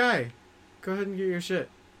from this guy. Go ahead and get your shit.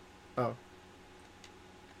 Oh.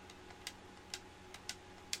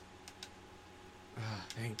 Ah,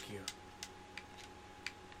 thank you.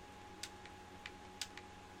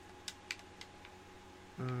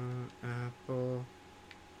 Apple.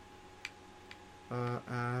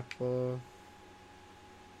 Apple.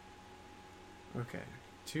 Okay.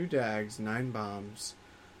 2 dags, 9 bombs,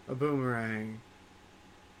 a boomerang,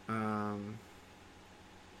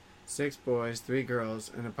 6 boys, 3 girls,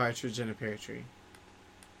 and a partridge in a pear tree.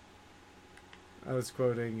 I was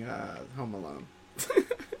quoting Home Alone.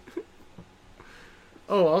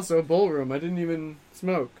 Oh, also ballroom. I didn't even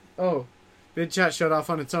smoke. Oh, vid chat shut off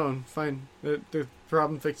on its own. Fine, the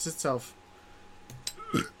problem fixed itself.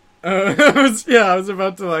 I was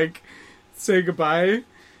about to say goodbye.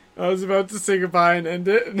 I was about to say goodbye and end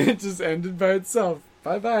it, and it just ended by itself.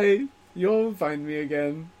 Bye bye. You'll find me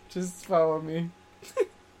again. Just follow me.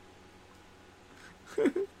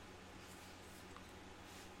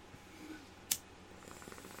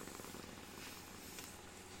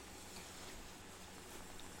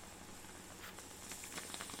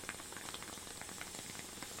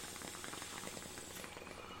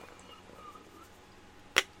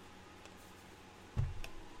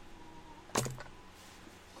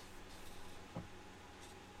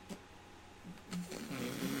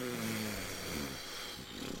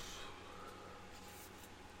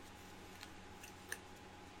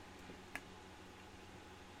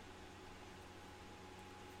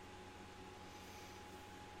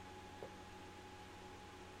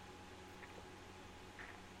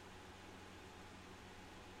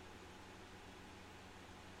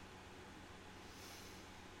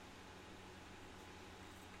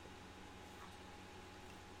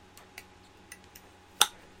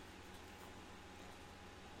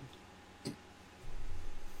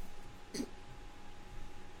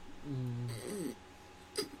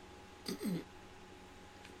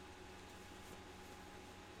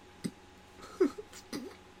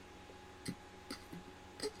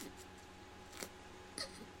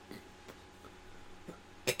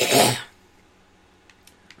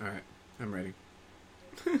 Alright, I'm ready.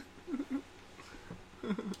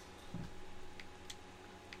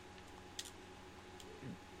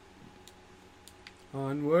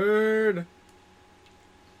 Onward!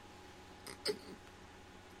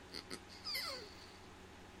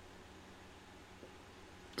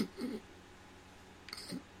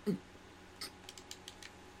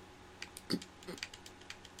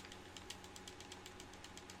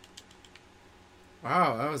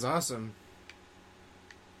 Wow, that was awesome.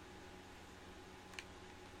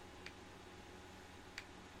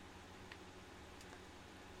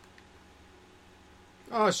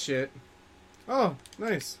 Oh, shit. Oh,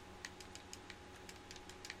 nice.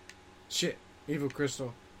 Shit. Evil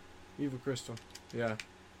crystal. Evil crystal. Yeah.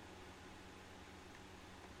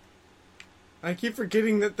 I keep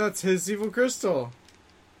forgetting that that's his evil crystal.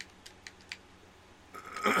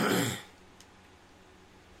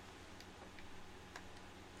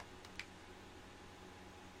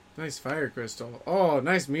 Nice fire crystal. Oh,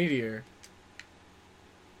 nice meteor.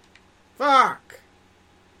 Fuck!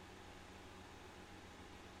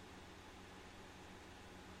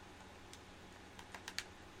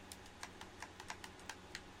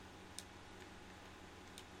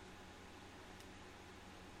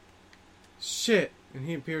 Shit! And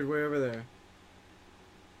he appeared way over there.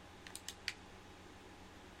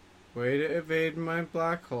 Way to evade my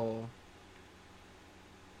black hole.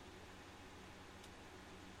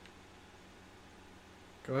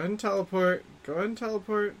 Go ahead and teleport. Go ahead and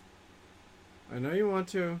teleport. I know you want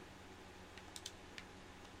to.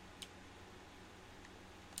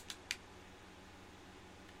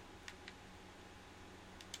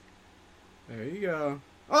 There you go.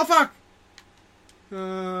 Oh, fuck!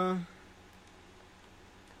 Alright.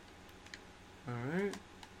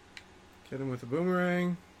 Get him with a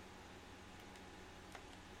boomerang.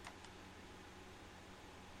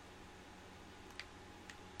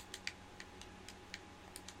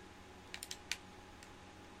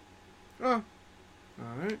 Oh.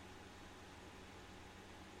 Alright.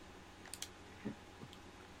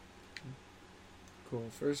 Cool.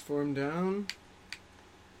 First form down.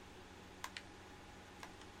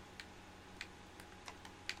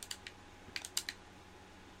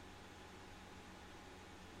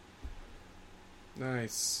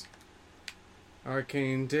 Nice.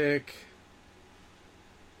 Arcane Dick.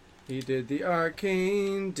 He did the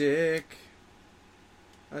Arcane Dick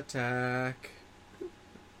attack.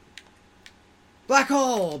 Black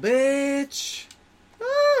hole, bitch!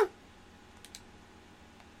 Ah!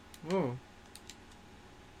 Whoa.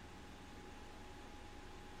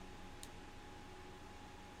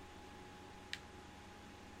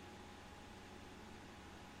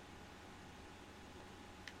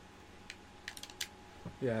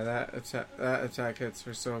 Yeah, that attack hits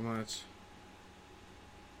for so much.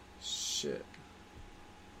 Shit.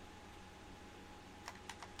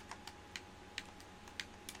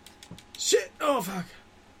 Shit! Oh, fuck.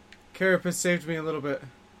 Carapace saved me a little bit.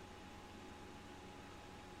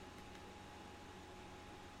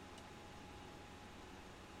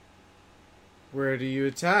 Where do you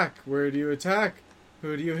attack? Where do you attack?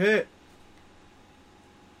 Who do you hit?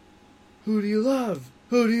 Who do you love?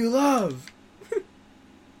 Who do you love?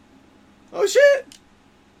 Oh, shit!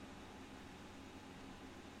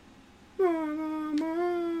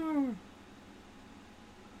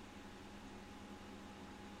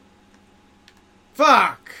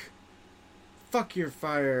 Fuck! Fuck your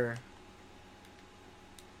fire.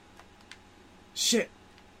 Shit.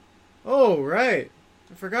 Oh, right.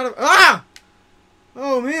 I forgot ah!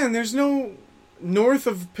 Oh, man, there's no north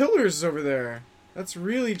of pillars over there. That's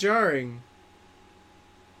really jarring.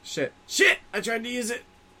 Shit. Shit! I tried to use it.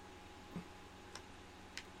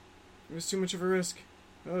 It was too much of a risk.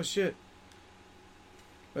 Oh, shit.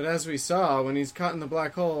 But as we saw, when he's caught in the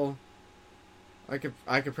black hole, I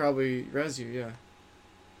could probably res you, yeah.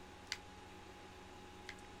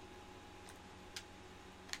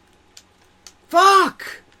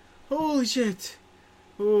 Fuck! Holy shit.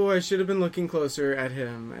 Oh, I should have been looking closer at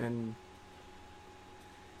him and...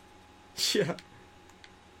 Yeah.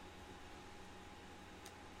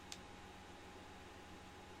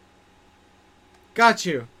 Got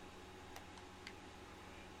you.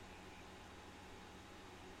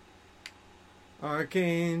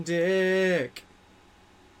 Arcane Dick.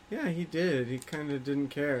 Yeah, he did. He kind of didn't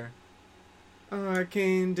care.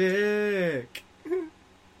 Arcane Dick.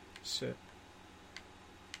 Shit.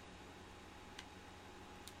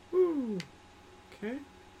 Woo. Okay.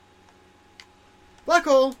 Black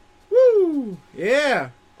hole. Woo. Yeah.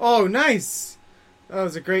 Oh, nice. That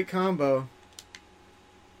was a great combo.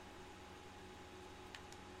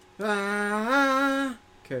 Ah.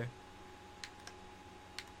 Okay.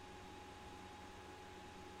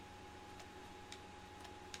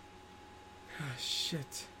 Oh,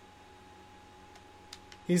 shit.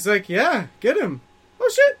 He's like, yeah, get him. Oh,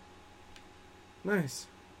 shit. Nice.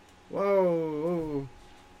 Whoa.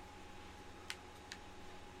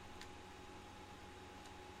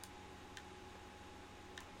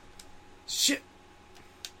 Shit.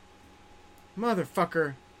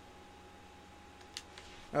 Motherfucker.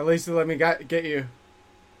 At least it let me get you.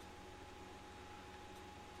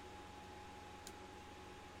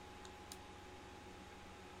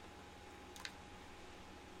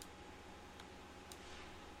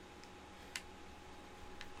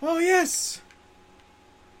 Oh, yes!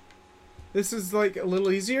 This is like a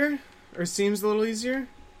little easier? Or seems a little easier?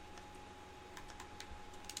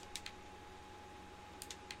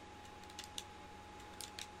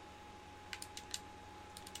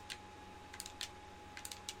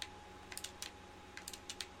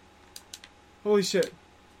 Holy shit.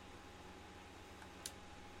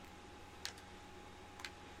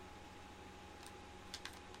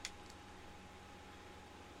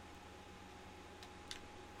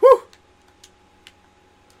 Whew!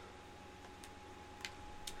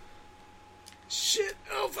 Shit!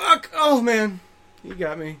 Oh fuck! Oh man! He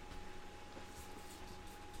got me.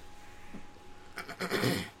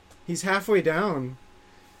 He's halfway down.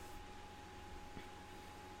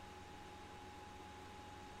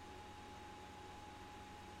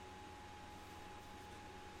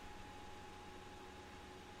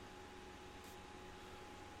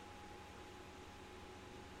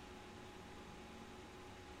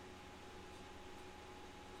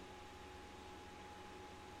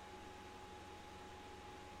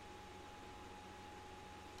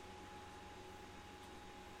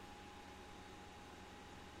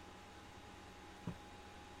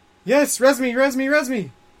 Yes! Res me! Res me! Res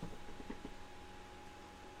me!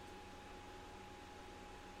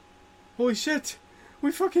 Holy shit!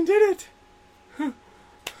 We fucking did it!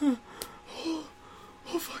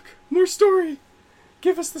 Oh fuck! More story!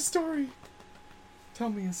 Give us the story! Tell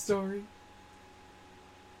me a story.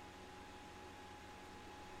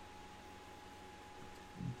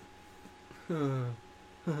 Oh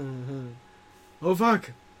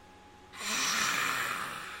fuck!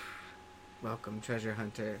 Welcome, treasure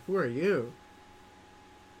hunter. Who are you?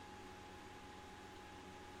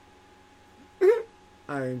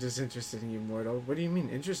 I'm just interested in you, mortal. What do you mean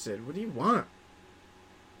interested? What do you want?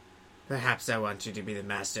 Perhaps I want you to be the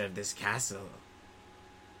master of this castle.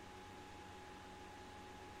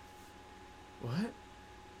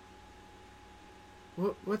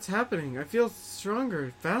 What's happening? I feel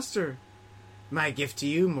stronger, faster. My gift to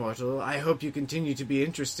you, mortal. I hope you continue to be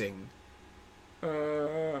interesting.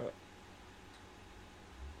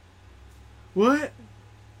 What?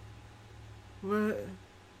 What?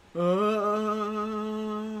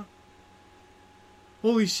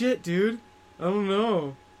 Holy shit, dude. I don't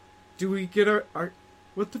know. Do we get our...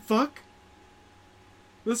 What the fuck?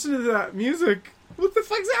 Listen to that music. What the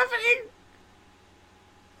fuck's happening?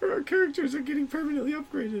 Our characters are getting permanently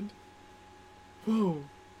upgraded. Whoa.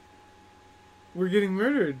 We're getting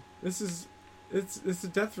murdered. This is... It's a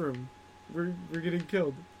death room. We're getting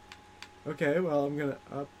killed. Okay, well, I'm gonna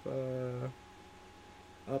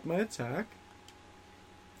up my attack.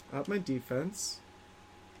 Up my defense.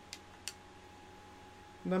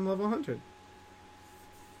 And I'm level 100.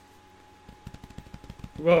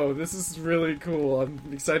 Whoa, this is really cool. I'm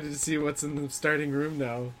excited to see what's in the starting room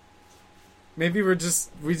now. Maybe we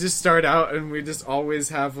just start out and we just always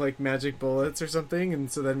have like magic bullets or something,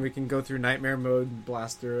 and so then we can go through nightmare mode and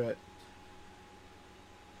blast through it.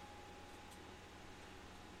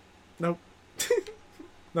 Nope.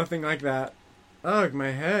 Nothing like that. Ugh,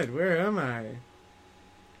 my head. Where am I?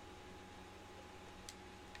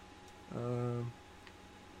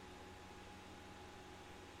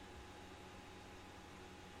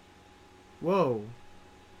 Whoa.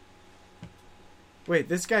 Wait,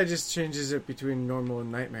 this guy just changes it between normal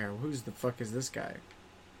and nightmare. Who's the fuck is this guy?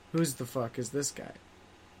 Who's the fuck is this guy?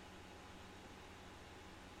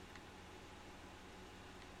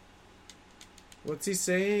 What's he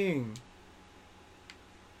saying?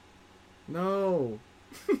 No.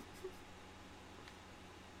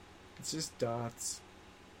 It's just dots.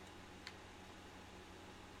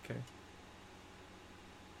 Okay.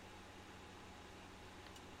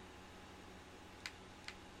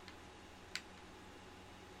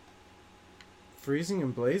 Freezing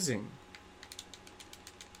and blazing.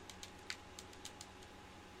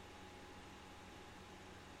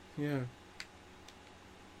 Yeah.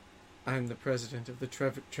 I'm the president of the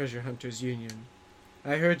Treasure Hunters Union.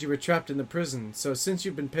 I heard you were trapped in the prison, so since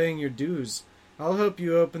you've been paying your dues, I'll help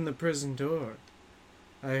you open the prison door.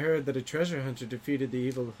 I heard that a treasure hunter defeated the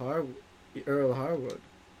evil Earl Harwood,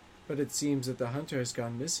 but it seems that the hunter has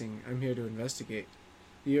gone missing. I'm here to investigate.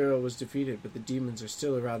 The Earl was defeated, but the demons are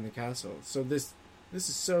still around the castle. So this is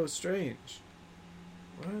so strange.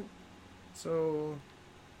 What? So...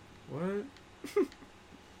 what?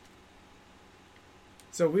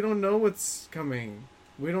 So we don't know what's coming.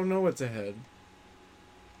 We don't know what's ahead.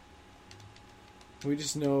 We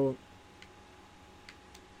just know...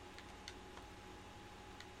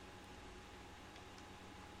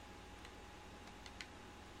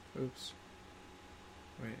 Oops.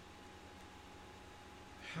 Wait.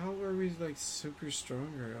 How are we, like, super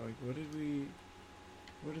stronger? Like, what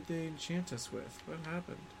did they enchant us with? What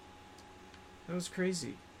happened? That was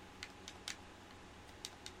crazy.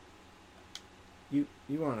 You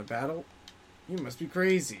want a battle? You must be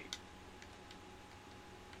crazy.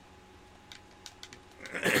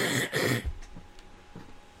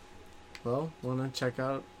 Well, wanna check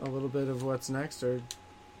out a little bit of what's next, or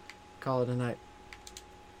call it a night?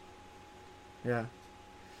 Yeah.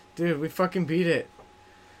 Dude, we fucking beat it.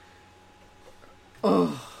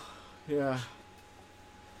 Oh, yeah.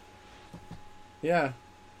 Yeah.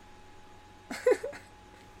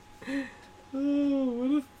 Oh,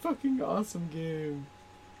 what a fucking awesome game.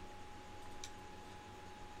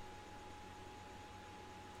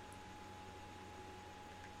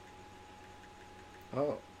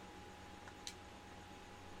 Oh.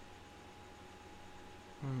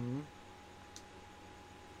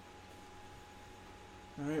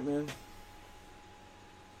 Alright, man.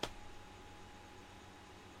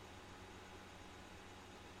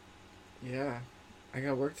 Yeah. I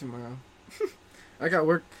got work tomorrow. I got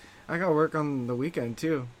work on the weekend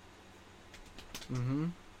too.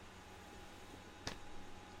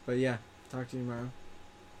 But yeah, talk to you tomorrow.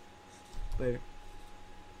 Later.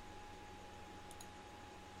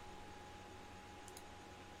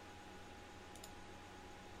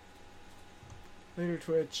 Later,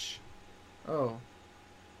 Twitch. Oh.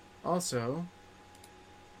 Also,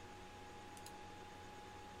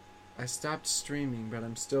 I stopped streaming, but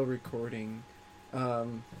I'm still recording.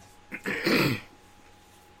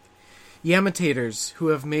 Yamitators who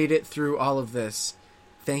have made it through all of this,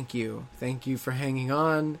 thank you. Thank you for hanging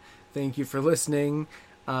on. Thank you for listening.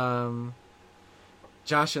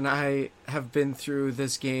 Josh and I have been through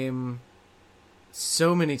this game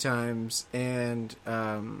so many times, and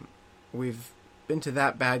we've been to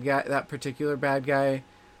that particular bad guy,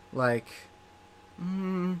 like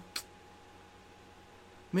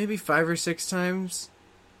maybe 5 or 6 times,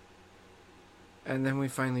 and then we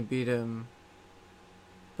finally beat him.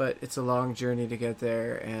 But it's a long journey to get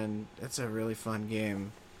there, and it's a really fun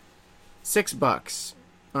game. $6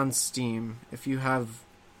 on Steam if you have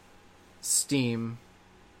Steam.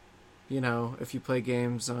 You know, if you play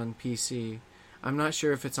games on PC. I'm not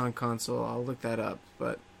sure if it's on console. I'll look that up,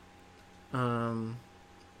 but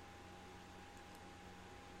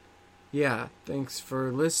yeah, thanks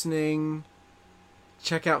for listening.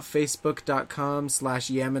 Check out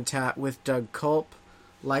facebook.com/Yamatat with Doug Culp.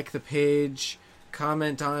 Like the page.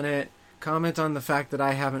 Comment on it. Comment on the fact that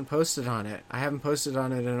I haven't posted on it. I haven't posted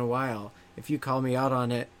on it in a while. If you call me out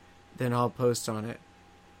on it, then I'll post on it.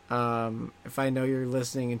 If I know you're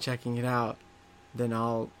listening and checking it out, then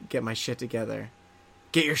I'll get my shit together.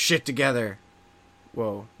 Get your shit together!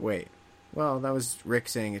 Whoa, wait. Well, that was Rick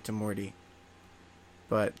saying it to Morty.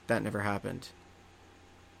 But that never happened.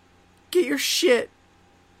 Get your shit!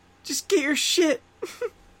 Just get your shit!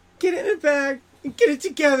 Get it in a bag and get it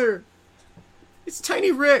together! It's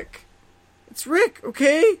Tiny Rick! It's Rick,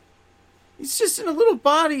 okay? He's just in a little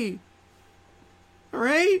body.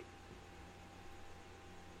 Alright?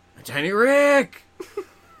 Tiny Rick!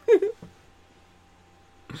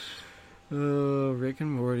 Oh, Rick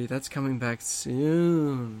and Morty, that's coming back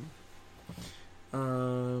soon.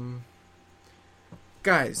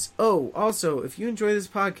 Guys, also, if you enjoy this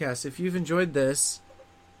podcast, if you've enjoyed this,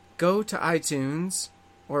 go to iTunes,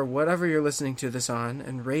 or whatever you're listening to this on,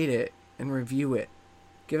 and rate it, and review it.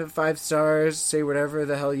 Give it 5 stars, say whatever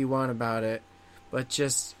the hell you want about it, but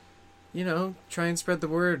just, try and spread the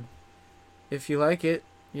word. If you like it,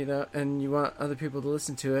 and you want other people to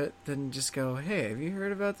listen to it, then just go, hey, have you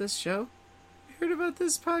heard about this show? You heard about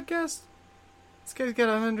this podcast? This guy's got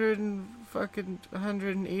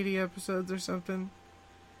 180 episodes or something.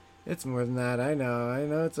 It's more than that, I know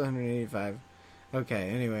it's 185. Okay,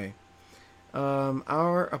 anyway.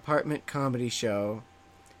 Our apartment comedy show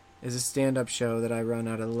is a stand-up show that I run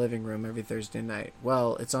out of the living room every Thursday night.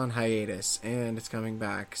 Well, it's on hiatus, and it's coming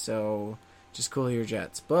back, so just cool your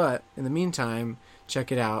jets. But, in the meantime,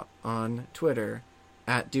 check it out on Twitter,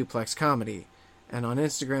 @Duplex Comedy, and on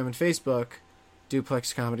Instagram and Facebook,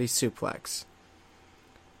 Duplex Comedy Suplex.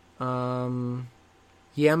 Yamatat.com.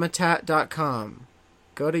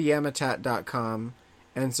 Go to Yamatat.com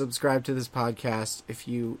and subscribe to this podcast if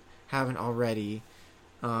you haven't already.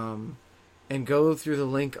 And go through the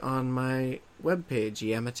link on my webpage,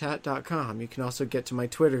 Yamatat.com. You can also get to my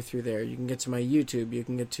Twitter through there. You can get to my YouTube. You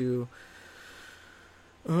can get to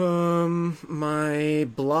my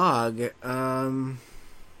blog.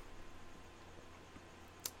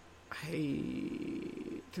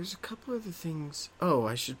 There's a couple other things. Oh,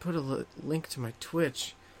 I should put a link to my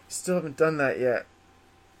Twitch. Still haven't done that yet.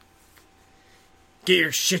 Get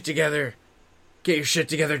your shit together. Get your shit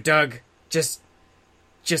together, Doug. Just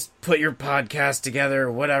put your podcast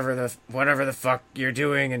together, whatever the fuck you're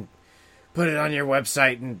doing, and put it on your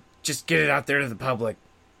website and just get it out there to the public.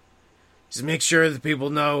 Just make sure that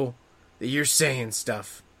people know that you're saying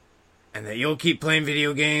stuff, and that you'll keep playing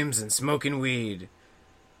video games and smoking weed.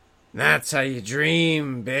 That's how you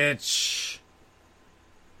dream, bitch.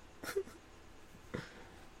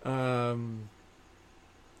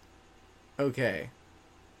 Okay.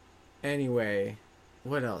 Anyway,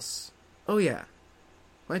 what else? Oh yeah.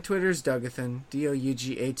 My Twitter's Dougathan,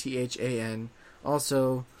 Dougathan.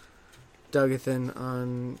 Also, Dougathan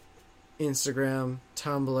on Instagram,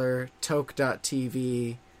 Tumblr,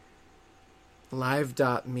 Toke.tv,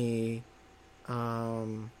 Live.me,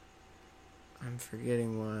 I'm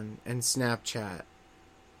forgetting one, and Snapchat.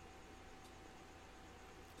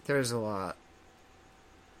 There's a lot.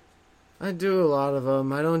 I do a lot of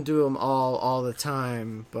them. I don't do them all the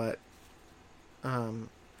time, but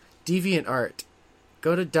DeviantArt.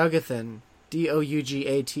 Go to Dougathan,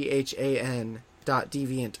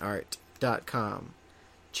 DOUGATHAN.deviantart.com.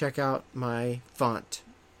 Check out my font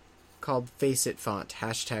called Faceit Font,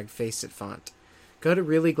 #Faceit Font. Go to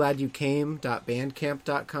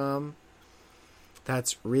reallyGladYouCame.bandcamp.com.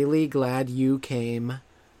 That's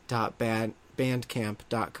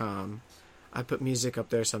reallyGladYouCame.bandcamp.com. I put music up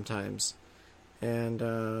there sometimes.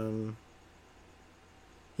 And,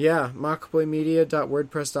 yeah,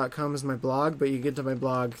 mockboymedia.wordpress.com is my blog, but you get to my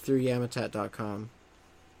blog through yamatat.com.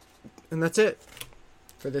 And that's it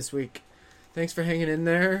for this week. Thanks for hanging in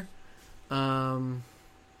there. How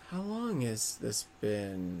long has this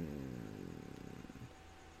been?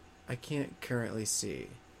 I can't currently see,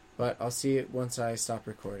 but I'll see it once I stop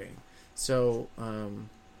recording. So,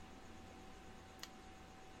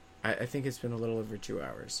 I think it's been a little over 2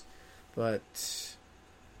 hours. But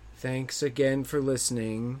thanks again for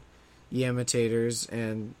listening, Yamitators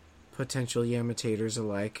and potential Yamitators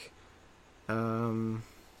alike.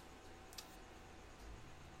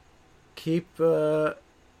 Keep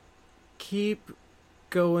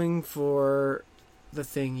going for the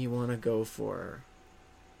thing you want to go for.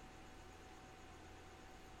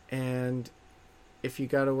 And if you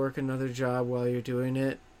got to work another job while you're doing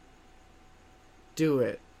it, do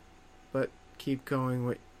it. But keep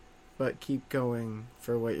going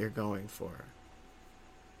for what you're going for.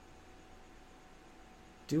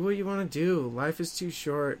 Do what you want to do. Life is too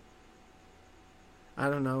short. I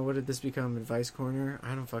don't know. What did this become? Advice corner?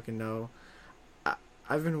 I don't fucking know.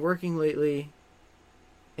 I've been working lately,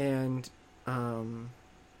 and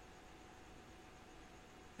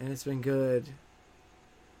it's been good,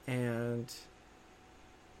 and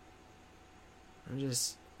I'm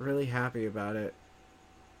just really happy about it.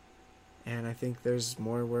 And I think there's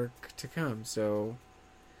more work to come, so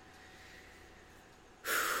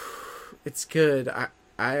it's good.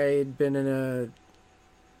 I'd been in a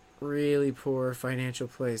really poor financial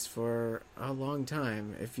place for a long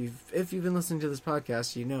time. If you've been listening to this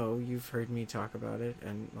podcast, you know, you've heard me talk about it,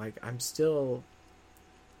 and like I'm still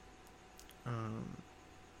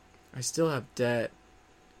I still have debt,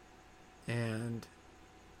 and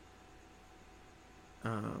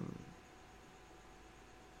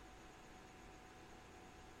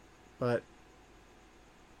but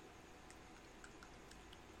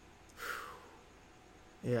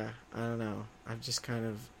yeah, I don't know. I've just kind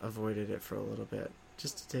of avoided it for a little bit,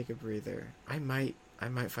 just to take a breather. I might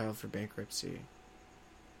file for bankruptcy,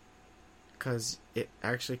 because it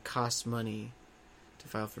actually costs money to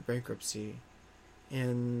file for bankruptcy,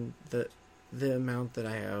 and the amount that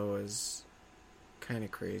I owe is kind of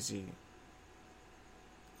crazy.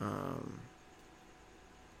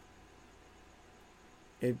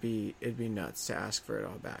 It'd be nuts to ask for it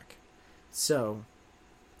all back. So,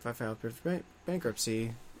 if I file for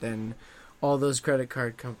bankruptcy, then all those credit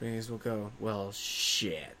card companies will go, well,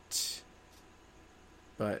 shit.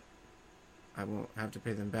 But I won't have to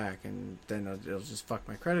pay them back, and then it'll just fuck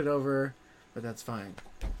my credit over, but that's fine.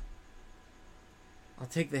 I'll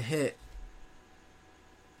take the hit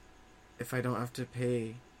if I don't have to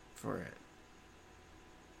pay for it.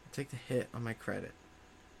 I'll take the hit on my credit.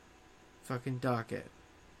 Fucking dock it.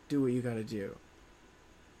 Do what you gotta do.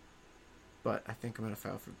 But I think I'm gonna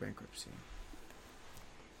file for bankruptcy.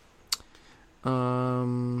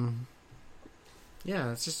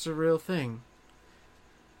 Yeah, it's just a real thing.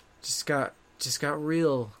 Just got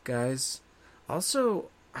real, guys. Also,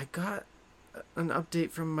 I got an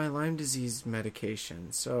update from my Lyme disease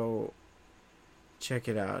medication, so check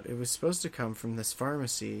it out. It was supposed to come from this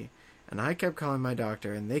pharmacy, and I kept calling my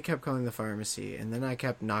doctor, and they kept calling the pharmacy, and then I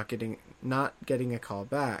kept not getting a call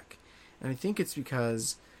back. And I think it's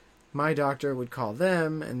because my doctor would call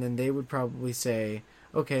them, and then they would probably say,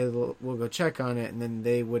 okay, we'll go check on it, and then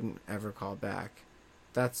they wouldn't ever call back.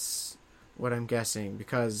 That's what I'm guessing,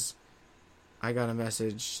 because I got a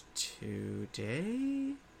message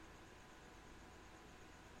today?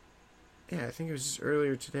 Yeah, I think it was just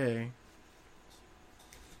earlier today.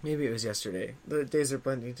 Maybe it was yesterday. The days are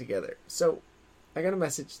blending together. So, I got a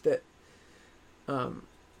message that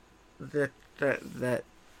that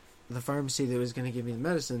the pharmacy that was going to give me the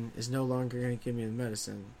medicine is no longer going to give me the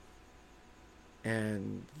medicine.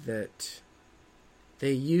 And that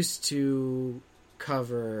they used to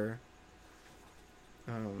cover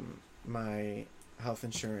my health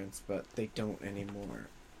insurance, but they don't anymore.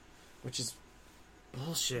 Which is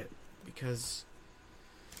bullshit, because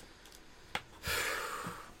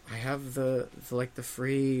I have the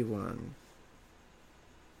free one.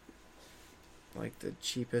 Like the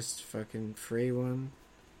cheapest fucking free one.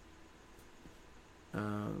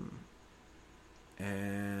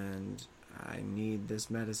 And I need this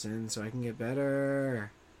medicine so I can get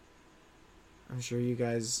better. I'm sure you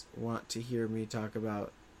guys want to hear me talk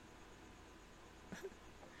about,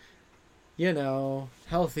 you know,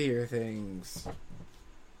 healthier things.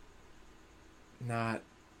 Not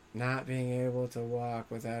being able to walk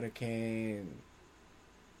without a cane.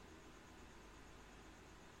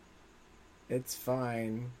 It's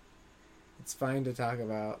fine. It's fine to talk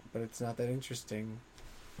about, but it's not that interesting.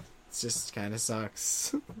 It just kind of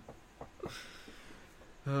sucks.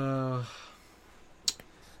 All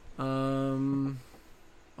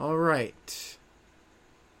right.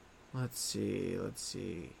 Let's see.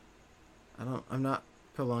 I'm not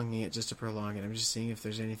prolonging it just to prolong it. I'm just seeing if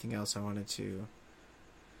there's anything else I wanted to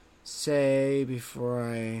say before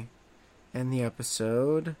I end the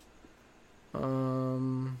episode.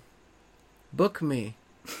 Book me.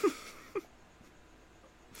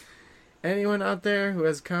 Anyone out there who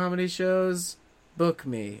has comedy shows, book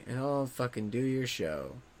me and I'll fucking do your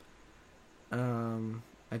show.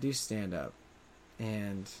 I do stand up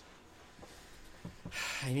and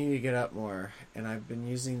I need to get up more, and I've been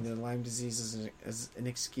using the Lyme disease as an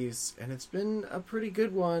excuse, and it's been a pretty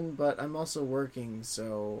good one, but I'm also working,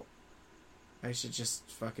 so I should just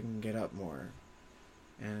fucking get up more.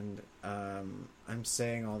 And I'm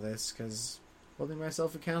saying all this because holding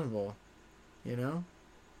myself accountable, you know?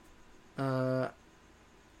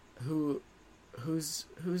 Who's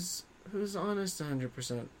honest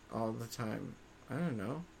 100% all the time? I don't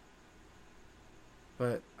know.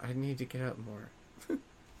 But I need to get up more.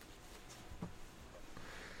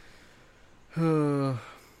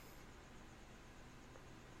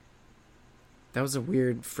 That was a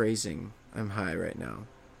weird phrasing. I'm high right now.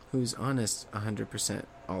 Who's honest 100%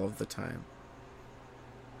 all of the time?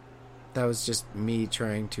 That was just me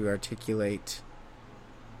trying to articulate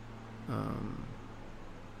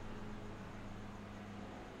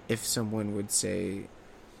if someone would say,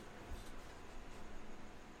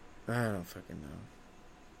 I don't fucking know.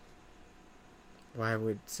 Why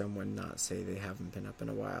would someone not say they haven't been up in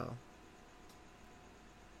a while?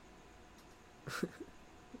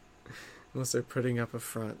 Unless they're putting up a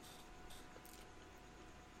front.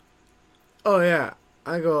 Oh yeah,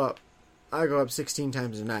 I go up 16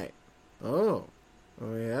 times a night. Oh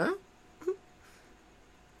yeah?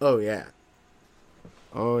 Oh yeah.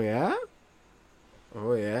 Oh yeah?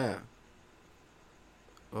 Oh yeah.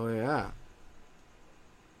 Oh yeah.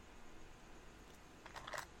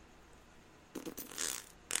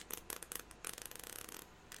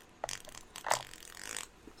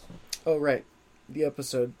 Oh right, the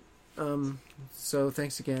episode. So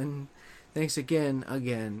thanks again, again,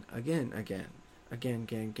 and again, I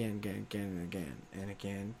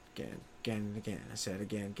said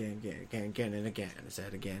again, and again. I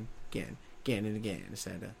said again, and again. I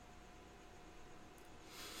said